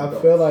 I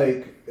feel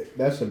like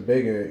that's a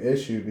bigger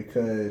issue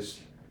because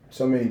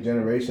so many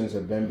generations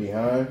have been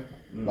behind.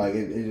 Mm-hmm. Like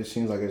it just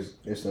seems like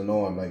it's the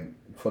norm. Like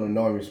for the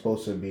norm, you're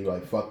supposed to be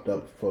like fucked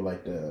up for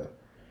like the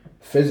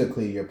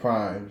physically your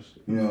primes.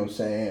 You know what I'm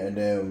saying? And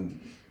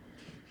then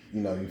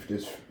you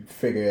just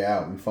figure it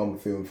out. You fumble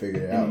through and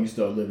figure it out. And you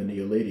start living in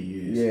your later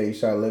years. Yeah, you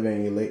start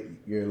living in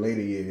your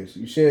later years.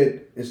 You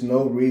should. It's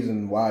no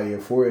reason why you're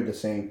afforded the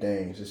same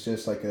things. It's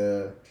just like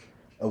a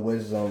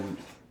wisdom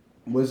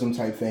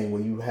type thing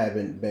when you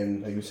haven't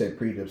been, like you said,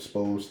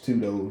 predisposed to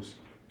those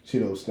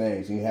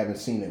things and you haven't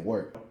seen it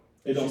work.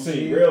 It don't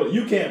seem real.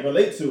 You can't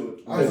relate to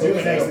it because you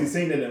ain't actually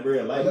seen it in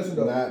real life.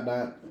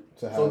 Not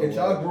to how. So did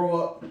y'all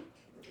grow up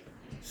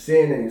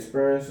seeing and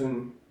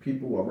experiencing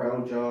people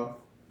around y'all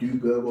do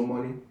good with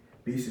money,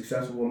 be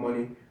successful with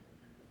money,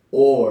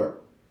 or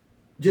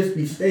just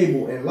be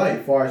stable in life,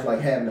 as far as like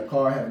having a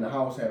car, having a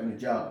house, having a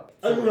job?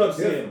 I grew up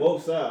seeing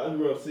both sides. I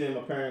grew up seeing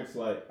my parents,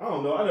 like, I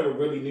don't know, I never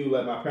really knew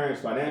like my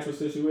parents' financial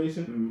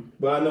situation,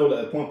 but I know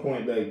that at one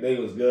point they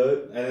was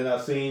good, and then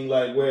I've seen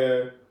like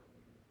where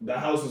the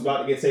house was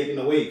about to get taken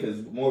away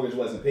because mortgage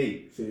wasn't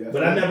paid.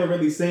 But I never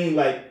really seen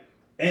like,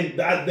 and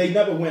they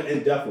never went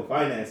in depth with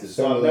finances,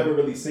 so I've never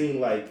really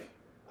seen like,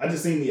 I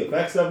just seen the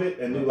effects of it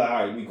and knew like,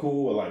 all right, we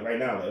cool, or like right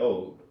now, like,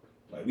 oh,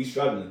 like we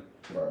struggling.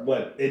 Right.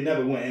 But it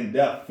never went in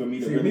depth for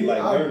me to really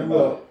learn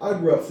about it. I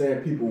grew up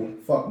saying people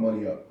fuck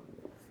money up,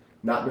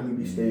 not really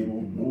be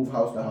stable, move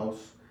house to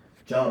house,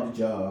 job to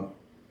job,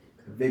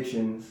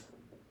 evictions,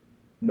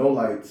 no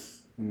lights,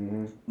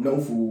 no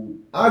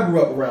food. I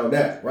grew up around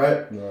that,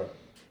 right?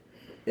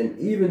 And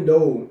even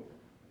though,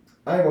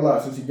 I ain't gonna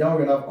lie, since young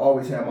and I've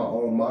always had my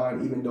own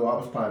mind, even though I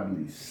was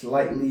probably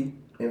slightly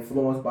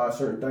influenced by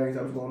certain things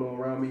that was going on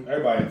around me.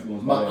 Everybody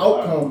influenced my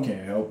outcome.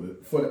 Can't help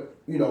it. For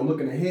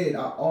looking ahead,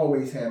 I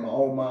always had my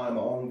own mind,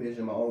 my own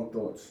vision, my own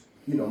thoughts.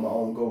 My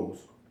own goals.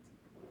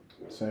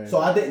 Same. So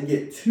I didn't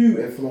get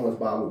too influenced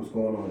by what was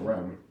going on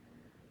around me,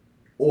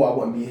 or I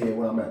wouldn't be here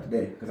where I'm at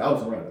today because I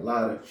was around a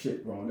lot of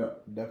shit growing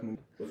up. Definitely.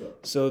 What's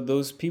up? So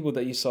those people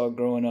that you saw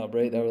growing up,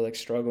 right, that were like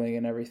struggling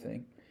and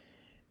everything,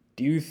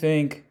 do you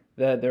think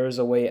that there is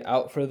a way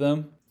out for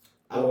them,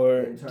 or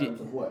in terms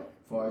of what?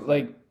 As far as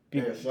like.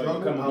 Yeah.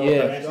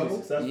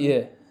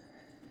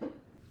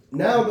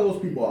 Now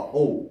those people are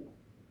old,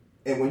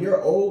 and when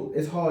you're old,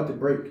 it's hard to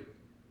break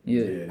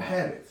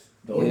habits.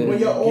 When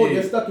you're old,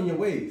 you're stuck in your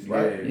ways,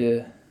 right?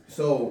 Yeah.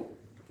 So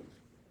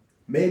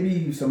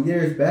maybe some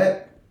years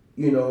back,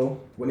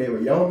 when they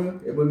were younger,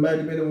 it might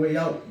have been a way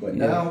out. But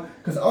now,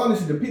 because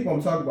honestly, the people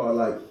I'm talking about are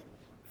like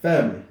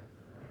family,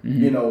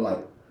 like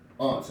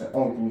aunts and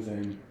uncles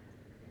and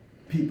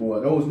people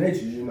of those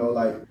natures.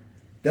 Like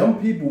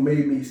them people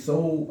made me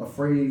so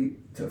afraid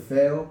to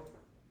fail.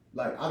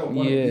 Like, I don't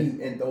want to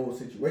be in those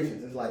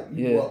situations. It's like,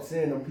 you grow up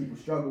seeing them people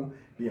struggle,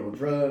 be on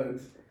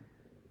drugs,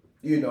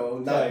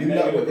 not do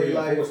nothing with their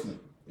life.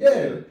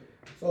 Yeah.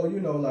 So,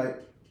 like,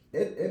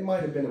 it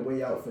might have been a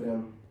way out for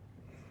them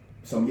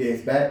some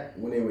years back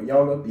when they were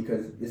younger,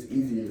 because it's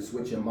easier to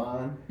switch your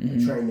mind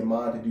and train your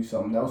mind to do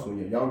something else when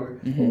you're younger.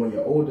 But when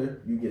you're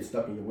older, you get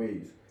stuck in your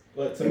ways.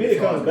 But to me, it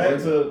comes back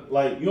to,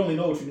 like, you only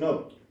know what you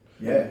know.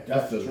 Yeah,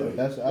 that's true.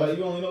 Like,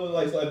 you only know,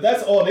 like, so if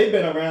that's all they've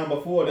been around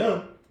before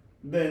them,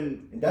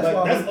 then they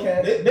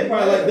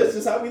probably like, this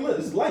is how we live.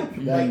 This is life.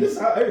 Like, this is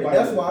how everybody.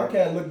 And that's why I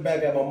can't look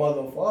back at my mother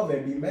and father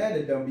and be mad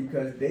at them,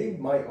 because they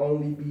might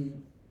only be,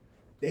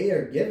 they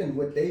are given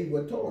what they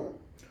were told.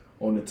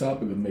 On the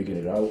topic of making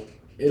it out,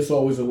 it's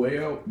always a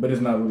way out, but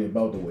it's not really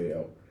about the way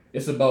out.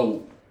 It's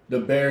about the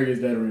barriers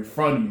that are in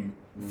front of you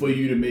for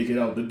you to make it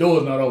out. The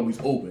door's not always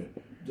open.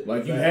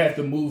 Like, you have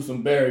to move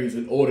some barriers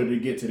in order to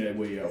get to that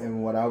way out.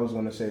 And what I was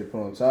going to say to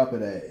put on top of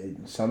that,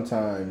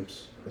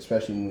 sometimes,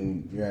 especially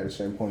when you're at a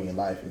certain point in your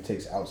life, it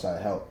takes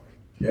outside help.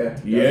 Yeah.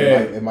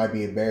 It might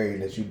be a barrier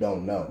that you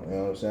don't know. You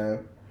know what I'm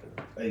saying?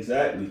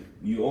 Exactly.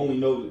 You only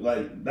know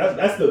like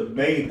that's the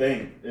main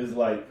thing. Is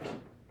like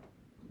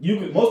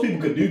most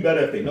people could do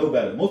better if they know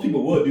better. Most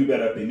people would do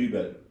better if they knew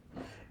better.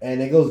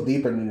 And it goes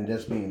deeper than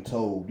just being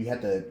told. You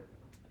have to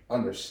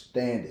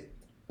understand it.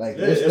 Like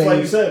yeah, it's like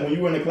you said when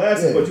you were in the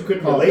classes, but you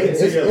couldn't relate it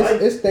to your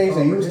life. It's things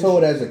that you was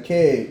told as a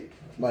kid,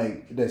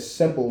 like the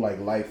simple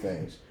like life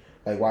things,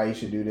 like why you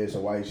should do this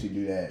or why you should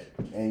do that,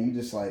 and you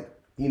just like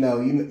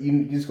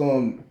you just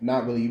gonna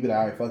not really you be like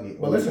all right fuck it,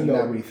 but listen, you're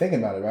not really thinking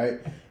about it, right?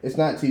 It's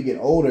not till you get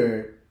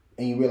older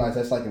and you realize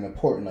that's like an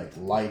important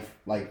life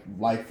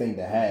thing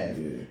to have.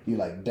 Yeah. You're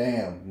like,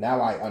 damn,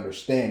 now I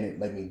understand it.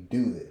 Let me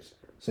do this.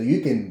 So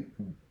you can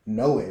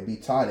know it, be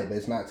taught it, but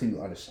it's not till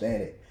you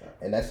understand it.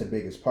 And that's the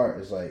biggest part.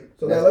 It's like,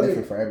 so that's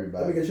different for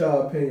everybody. Let me get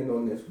y'all opinion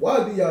on this.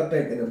 Why do y'all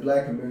think in the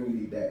black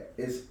community that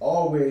it's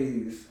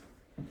always,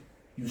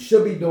 you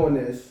should be doing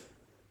this,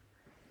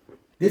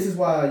 this is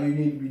why you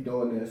need to be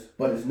doing this,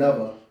 but it's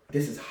never,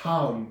 this is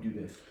how you do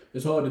this.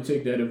 It's hard to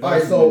take that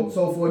advice. All right,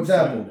 so for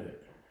example,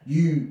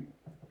 you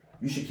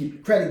should keep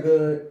your credit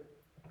good.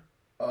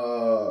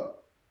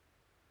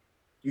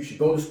 You should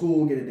go to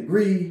school, get a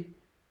degree.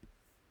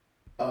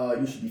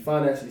 You should be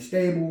financially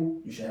stable.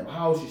 You should have a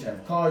house. You should have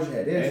a car. You should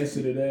have this.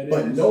 Answer to that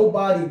but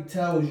nobody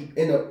tells you.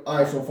 All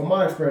right. So from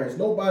my experience,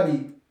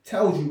 nobody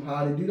tells you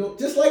how to do those.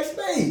 Just like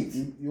spades.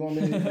 You want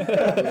me to?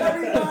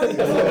 Everybody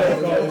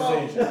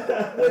tells you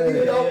when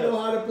you don't know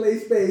how to play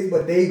spades,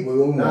 but they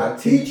will not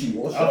teach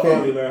you. I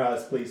probably learned how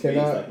to play spades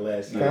like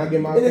last year. Can I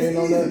get my opinion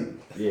on that?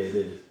 Yeah, it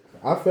is.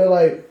 I feel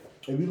like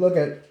if you look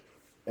at,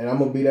 and I'm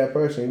gonna be that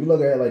person. If you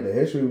look at like the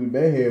history we've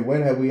been here,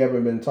 when have we ever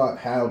been taught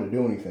how to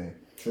do anything?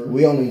 True.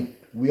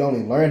 We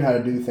only learn how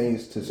to do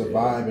things to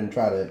survive and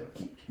try to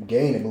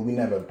gain it, but we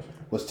never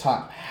was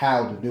taught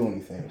how to do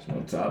anything. So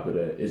on top of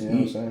that,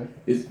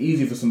 it's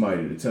easy for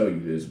somebody to tell you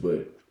this,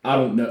 but I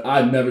don't know.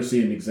 I never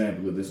see an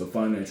example of this of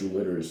financial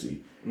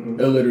literacy,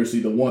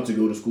 illiteracy. To want to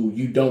go to school,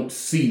 you don't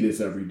see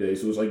this every day.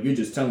 So it's like you're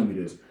just telling me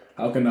this.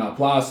 How can I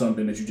apply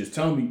something that you just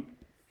tell me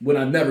when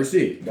I never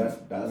see it? That's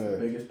the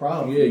biggest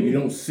problem. Yeah, you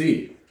don't see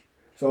it.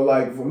 So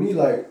like for me,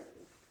 like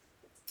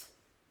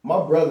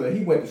my brother,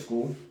 he went to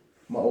school.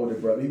 My older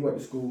brother, he went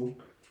to school,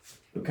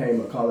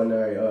 became a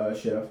culinary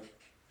chef,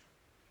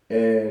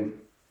 and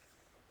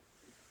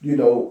in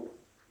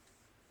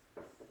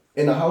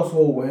the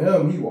household with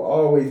him, he will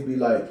always be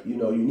like, you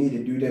need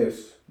to do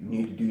this, you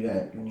need to do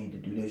that, you need to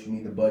do this, you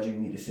need to budget, you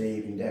need to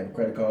save, you need to have a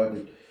credit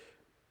card.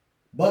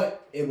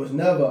 But it was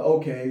never,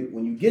 okay,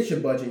 when you get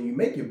your budget and you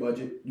make your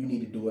budget, you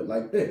need to do it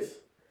like this.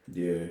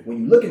 Yeah. When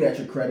you're looking at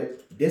your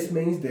credit, this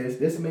means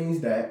this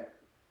means that.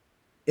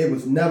 It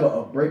was never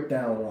a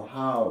breakdown on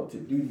how to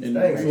do these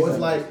things. So it's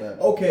like,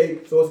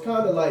 okay, so it's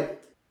kind of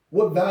like,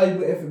 what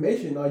valuable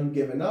information are you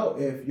giving out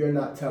if you're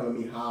not telling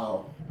me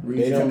how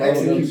they don't know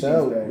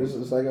themselves?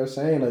 It's like I was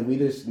saying, like we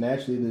just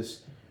naturally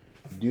just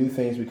do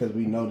things because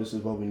we know this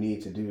is what we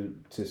need to do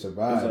to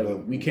survive. It's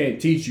like, we can't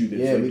teach you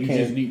this. Yeah, like, we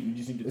can't. You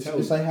just need to tell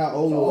us. It's like how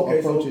Olo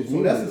approaches so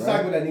music, that's a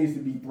cycle that needs to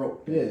be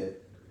broken. Yeah.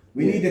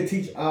 We need to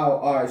teach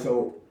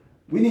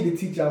we need to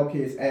teach our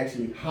kids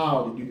actually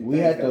how to do the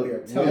things that we are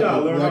telling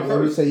them. You have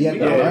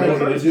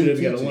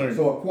to learn.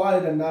 So acquire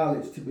the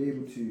knowledge to be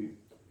able to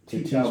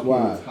teach our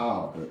kids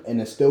how.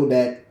 And instill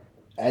that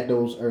at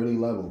those early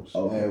levels,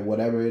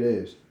 whatever it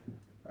is.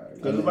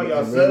 Because like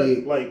I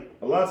said, like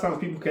a lot of times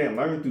people can't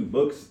learn through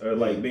books or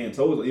like being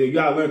told. You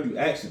gotta learn through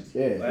actions.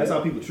 Yeah, that's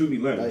how people truly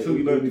learn. Like,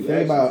 truly learn through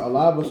actions. About a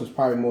lot of us was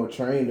probably more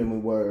trained than we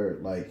were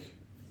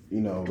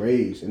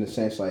raised in the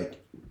sense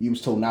like you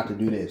was told not to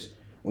do this.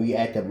 When you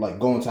act up like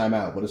go on time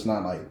out, but it's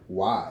not like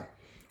why.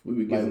 We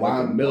would get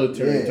like a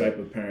military type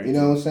of parent. You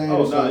know what I'm saying?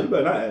 Oh no, you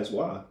better not ask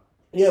why.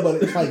 Yeah,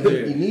 but it's like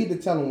you need to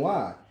tell them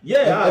why.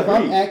 Yeah, if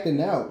I'm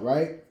acting out,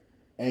 right,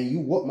 and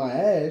you whoop my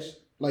ass,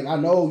 like I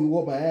know you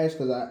whoop my ass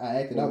because I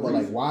acted out, but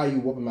like why are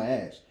you whooping my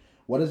ass?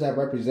 What is that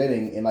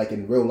representing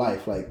in real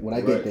life? Like when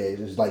I get there,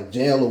 it's like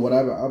jail or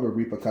whatever other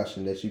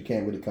repercussion that you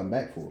can't really come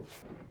back for.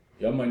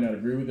 Y'all might not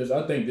agree with this.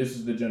 I think this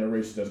is the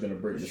generation that's gonna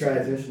break this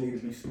transition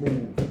needs to be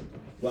smooth.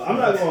 Well, I'm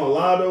not gonna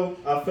lie though.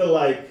 I feel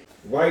like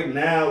right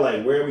now,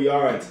 like where we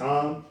are in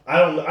time,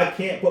 I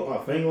can't put my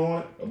finger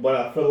on it, but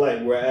I feel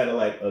like we're at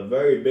a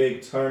very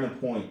big turning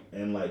point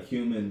in like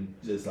human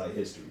just like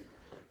history.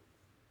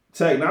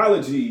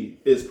 Technology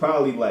is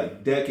probably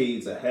like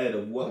decades ahead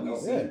of what we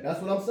see. Yeah,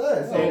 that's what I'm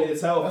saying. So and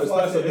it's helped for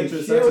special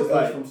interests such as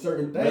like from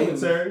certain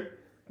things. Military.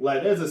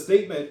 Like there's a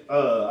statement.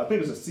 I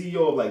think it's a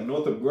CEO of like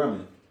Northrop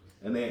Grumman,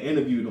 and they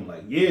interviewed him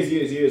like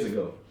years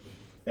ago.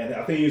 And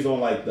I think he was on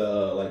like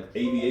the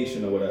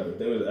aviation or whatever.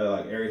 They was at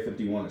like Area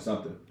 51 or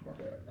something.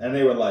 Okay. And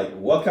they were like,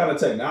 "What kind of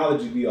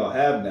technology do y'all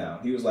have now?"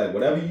 He was like,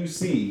 "Whatever you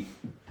see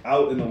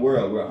out in the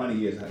world, we're 100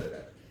 years ahead of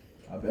that."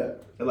 I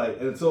bet.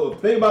 And so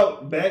think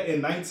about back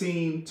in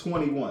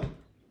 1921,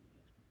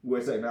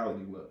 where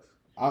technology was.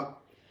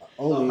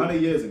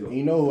 100 years ago.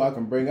 You know who I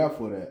can bring up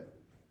for that?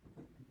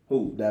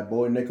 Who? That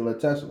boy Nikola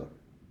Tesla.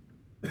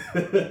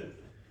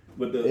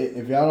 But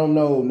if y'all don't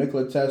know,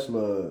 Nikola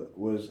Tesla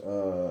was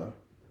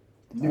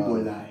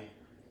Nikolai.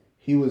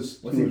 He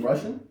was he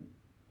Russian?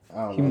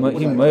 I don't He know. might- It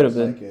was he like- might it have was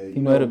been. like a, He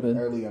you might know, have been.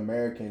 early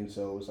American,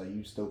 so it's like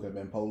you still could have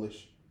been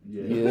Polish.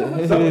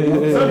 Yeah. Somewhere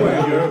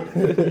in Europe,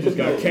 you just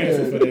got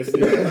canceled for this.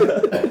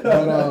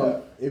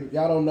 But if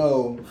y'all don't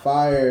know,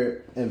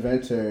 fire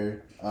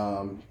inventor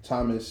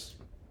Thomas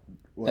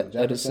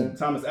Jefferson.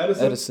 Thomas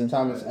Edison. Edison.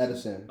 Thomas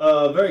Edison.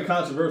 Very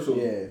controversial.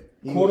 Yeah.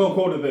 Quote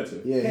unquote inventor.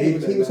 Yeah,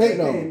 he was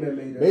hating on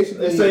him.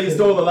 Basically, They say he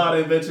stole a lot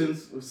of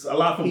inventions, a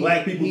lot from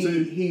black people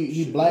too.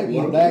 He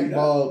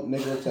blackballed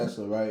Nikola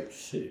Tesla, right?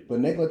 Shit. But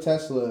Nikola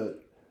Tesla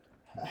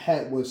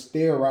was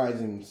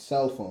theorizing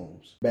cell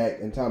phones back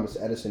in Thomas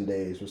Edison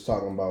days. Was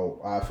talking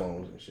about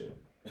iPhones and shit.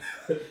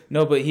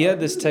 No, but he had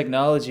this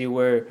technology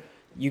where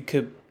you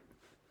could.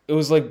 It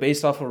was like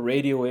based off of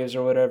radio waves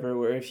or whatever.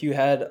 Where if you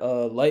had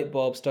a light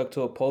bulb stuck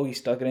to a pole, you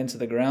stuck it into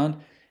the ground,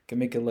 can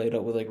make it light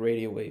up with like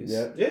radio waves.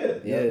 Yeah.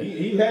 Yeah.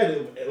 He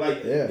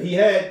had he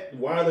had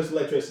wireless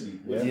electricity.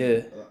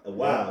 Yeah.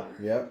 Wow.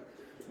 Yep.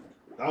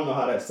 I don't know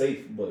how that's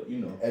safe, but you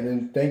know. And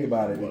then think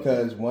about it,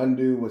 because one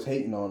dude was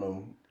hating on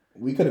him.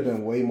 We could have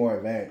been way more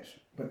advanced.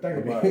 But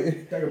think about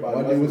it. Think about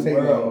One it. dude was Was the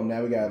hating on him. world,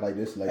 Now we got like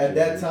this. at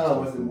that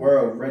time, was the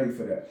world ready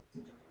for that?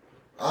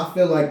 I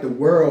feel like the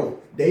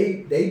world,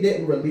 they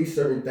didn't release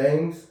certain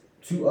things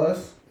to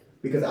us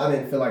because I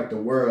didn't feel like the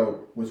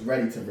world was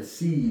ready to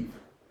receive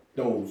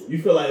those.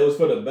 You feel like it was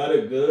for the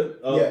better good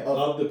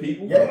of the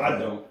people? Yeah. I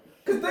don't.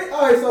 Cause we ain't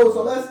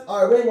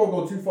gonna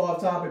go too far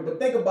off topic, but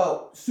think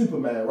about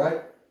Superman,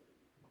 right?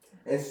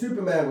 And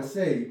Superman would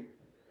say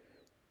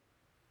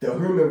the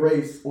human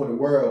race or the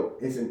world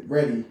isn't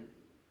ready.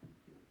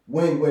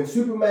 When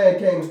Superman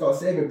came and started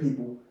saving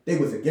people, they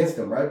was against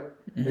him, right?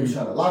 They was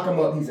trying to lock him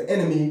up. He's an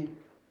enemy.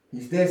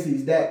 He's this,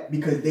 he's that,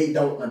 because they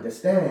don't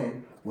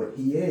understand what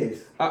he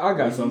is. I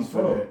got something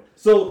for that.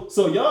 So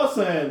y'all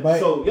saying, But-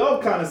 so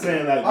y'all kind of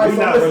saying that All right, we're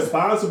so not listen.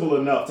 responsible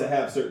enough to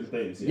have certain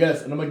things. Yeah.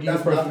 Yes, and I'm gonna give you a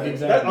That's what I perfect think.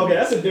 example.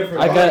 That's a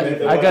different. I argument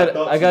than what got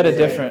thought a you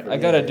different said. I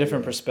got a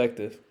different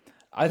perspective.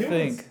 I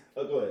Humans- think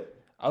go ahead.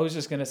 I was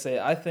just gonna say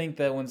I think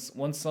that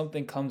once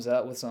something comes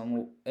out with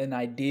an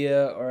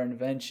idea or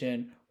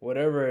invention,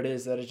 whatever it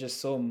is that is just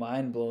so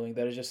mind blowing,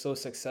 that is just so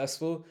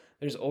successful,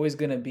 there's always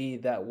gonna be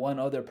that one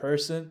other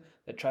person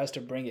that tries to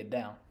bring it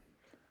down.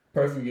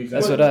 Perfect example.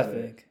 That's what I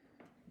think.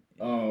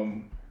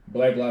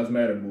 Black Lives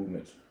Matter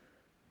movements.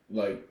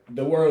 Like,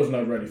 the world's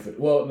not ready for.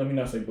 Well, let me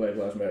not say Black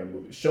Lives Matter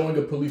movement. Showing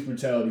a police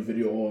brutality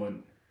video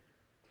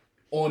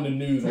on the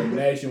news, on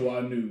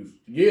nationwide news.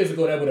 Years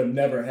ago, that would have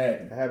never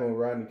happened. It happened with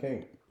Rodney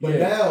King. But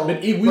now,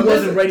 but we but wasn't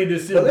listen, ready to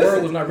see. The but listen,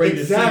 world was not ready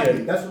exactly, to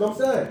see it. that's what I'm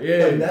saying.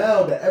 Yeah. But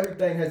now that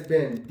everything has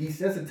been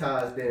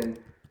desensitized and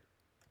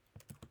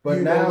But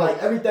you now, know,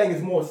 like everything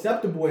is more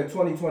acceptable in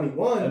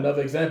 2021.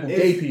 Another example: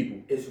 It's- gay people,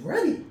 It's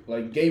ready.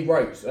 like gay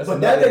rights. That's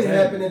But that another didn't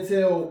example. happen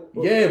until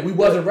Yeah, we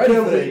wasn't ready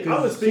for that.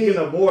 I was speaking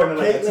of more than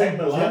like a Caitlyn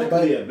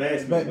technologically Jenner-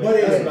 advancement. But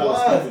it That's what I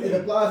was applies. speaking It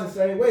of. applies the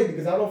same way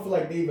because I don't feel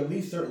like they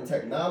release certain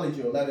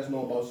technology or let us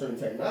know about certain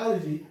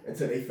technology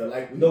until they feel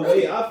like we The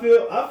ready. way I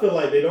feel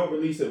like they don't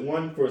release it,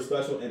 one, for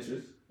special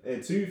interest,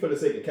 and two, for the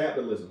sake of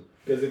capitalism.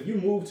 Because if you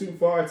move too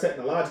far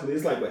technologically,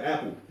 it's like with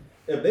Apple.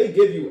 If they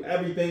give you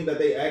everything that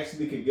they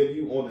actually could give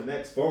you on the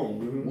next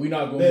phone, We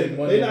not gonna then make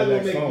money. they're not on the going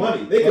to next make phone.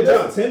 money. They could But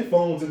drop 10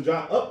 phones and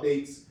drop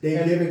updates. They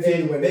and- give it to you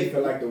and when they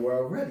feel like the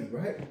world ready,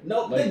 right?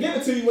 No, Like- they give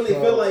it to you when they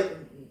So- feel like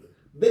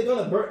they're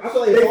going to burn. I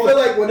feel like They it's feel all-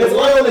 like when the it's all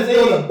world in the is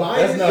going name- to buy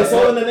That's it, not It's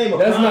all in the name of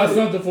That's not profit.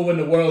 something for when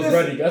the world's Listen,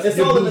 ready. That's It's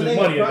you're all in the losing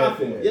name money of at that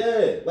profit. point. Yeah,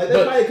 like they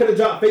But- probably could have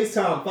dropped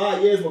FaceTime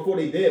 5 years before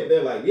they did. But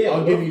they're like, yeah,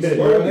 I'll give you this.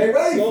 They ain't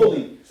ready for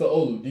slowly. So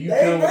Olu, do you They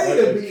ain't count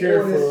ready to a be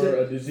cure on this for shit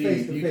a disease?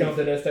 face Do to you face. count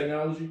that as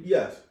technology?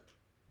 Yes.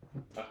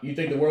 You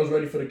think the world's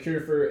ready for the cure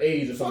for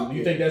AIDS or something? Do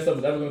you think that stuff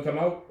is ever gonna come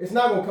out? It's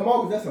not gonna come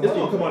out because that's a It's money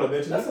gonna come play. out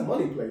eventually. That's a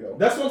money play though.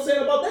 That's what I'm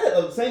saying about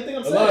that. Same thing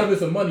I'm A saying. lot of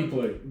it's a money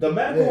play. The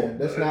medical. Yeah,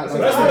 that's not So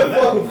like- that's How the the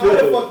medical fuck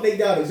field. they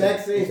got a It's a-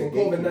 vaccine it's a from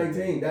gatekeeper.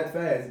 COVID-19 that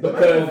fast? The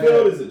Because- medical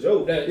field is a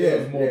joke. That Yeah, it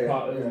was more. yeah, It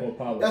yeah. was more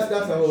power. That's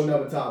a whole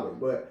nother topic.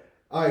 But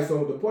all right,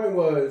 so the point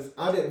was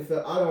I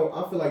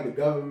feel like the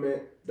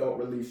government don't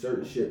release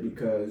certain shit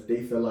because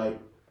they feel like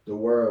the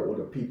world or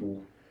the people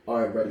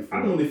aren't ready for I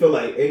it. don't really feel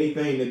like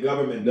anything the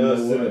government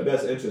does You know to the what?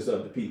 best interest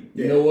of the people.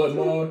 You know what,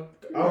 Mar?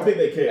 I don't think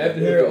they care. After If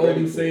hearing they're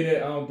ready Olu for say it.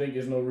 that, I don't think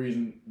there's no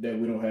reason that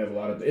we don't have a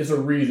lot of. It's a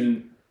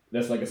reason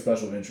that's like a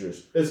special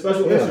interest. It's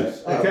special Yeah.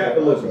 interest and Okay,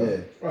 capitalism.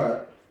 okay. Yeah. All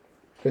right.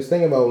 Because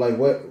think about like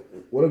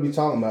what are we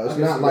talking about? It's I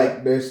can not see like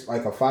that. there's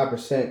like a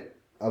 5%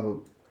 of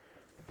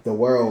the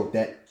world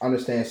that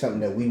understands something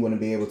that we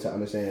wouldn't be able to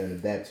understand and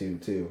adapt to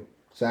too.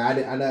 So I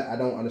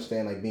don't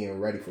understand like being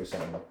ready for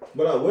something.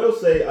 But I will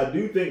say I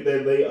do think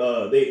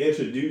that they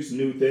introduce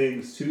new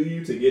things to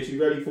you to get you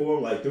ready for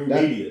them, like through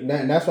media.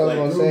 And that's what Like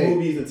I was through gonna say.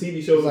 movies and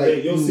TV shows, Like,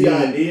 and you'll you see need-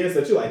 ideas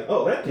that you're like,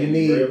 oh, that You can't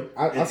need. be real.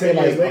 I And feel 10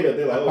 like years later,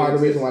 they're like, a oh, part of it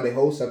the reason exists. why they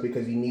hold stuff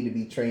because you need to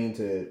be trained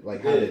to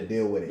like how Yeah. to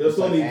deal with it. They'll It's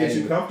like slowly get you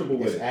adding- comfortable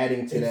with It's it.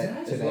 adding to that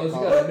Exactly. to As long that as you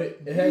cost. gotta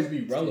admit, it has to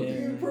be relevant.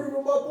 You proving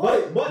my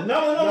point. But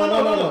no.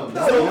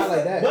 No, So- not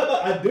like that. But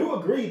I do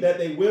agree that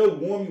they will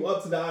warm you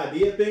up to the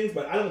idea of things,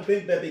 but I don't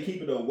think that they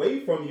keep it away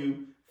from you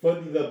for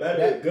the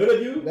better good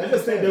of you. That's I'm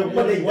just saying that what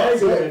what they want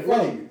to they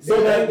from you.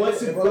 So that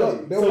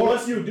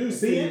once you do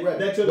see it, Right.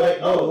 that you're like,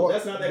 oh,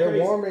 that's not that they're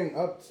crazy. warming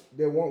up.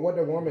 What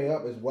they're warming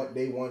up is what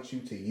they want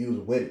you to use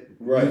with it,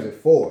 Right. use it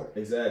for.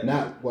 Exactly.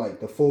 Not like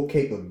the full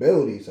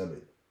capabilities of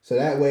it. So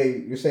that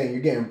way, you're saying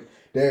you're getting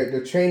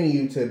they're training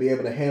you to be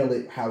able to handle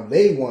it how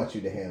they want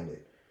you to handle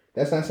it.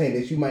 That's not saying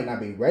that you might not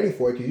be ready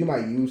for it because you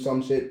might use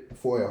some shit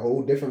for a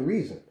whole different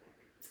reason.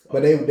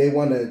 But they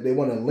want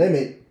to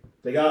limit.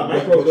 They got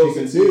what microdose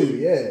you into can do,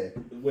 you yeah.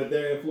 with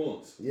their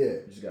influence. Yeah.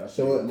 gotta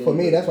So for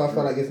me, that's why I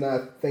feel like it's not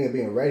a thing of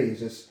being ready. It's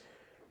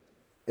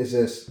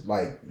just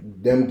like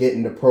them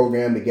getting the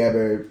program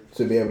together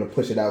to be able to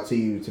push it out to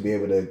you to be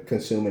able to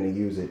consume it and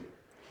use it.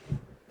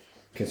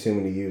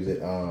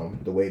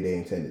 The way they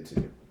intended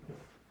to.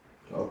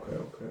 Okay.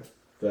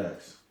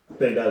 Facts. I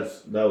think that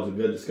was a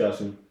good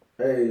discussion.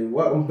 Hey,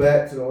 welcome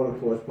back to the On the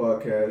Porch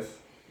Podcast.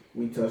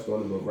 We touched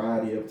on a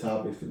variety of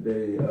topics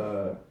today.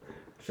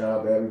 Shout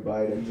out to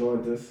everybody that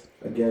joined us.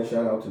 Again,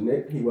 shout out to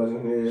Nick. He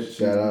wasn't here.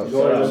 Shout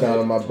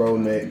out my bro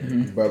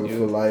Nick, brother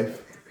for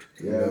life.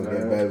 Yeah, man.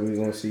 Get better. We're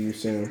gonna see you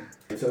soon.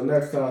 Until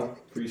next time.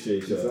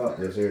 Appreciate you.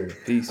 Yes, sir.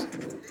 Peace.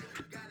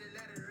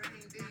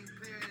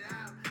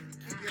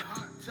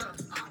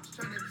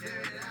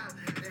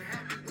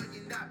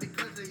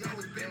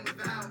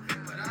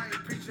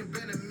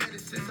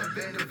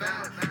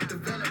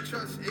 Develop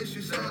trust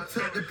issues, so I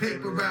took the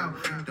paper out.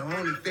 The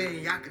only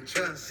thing I can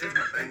trust is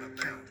my bank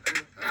account.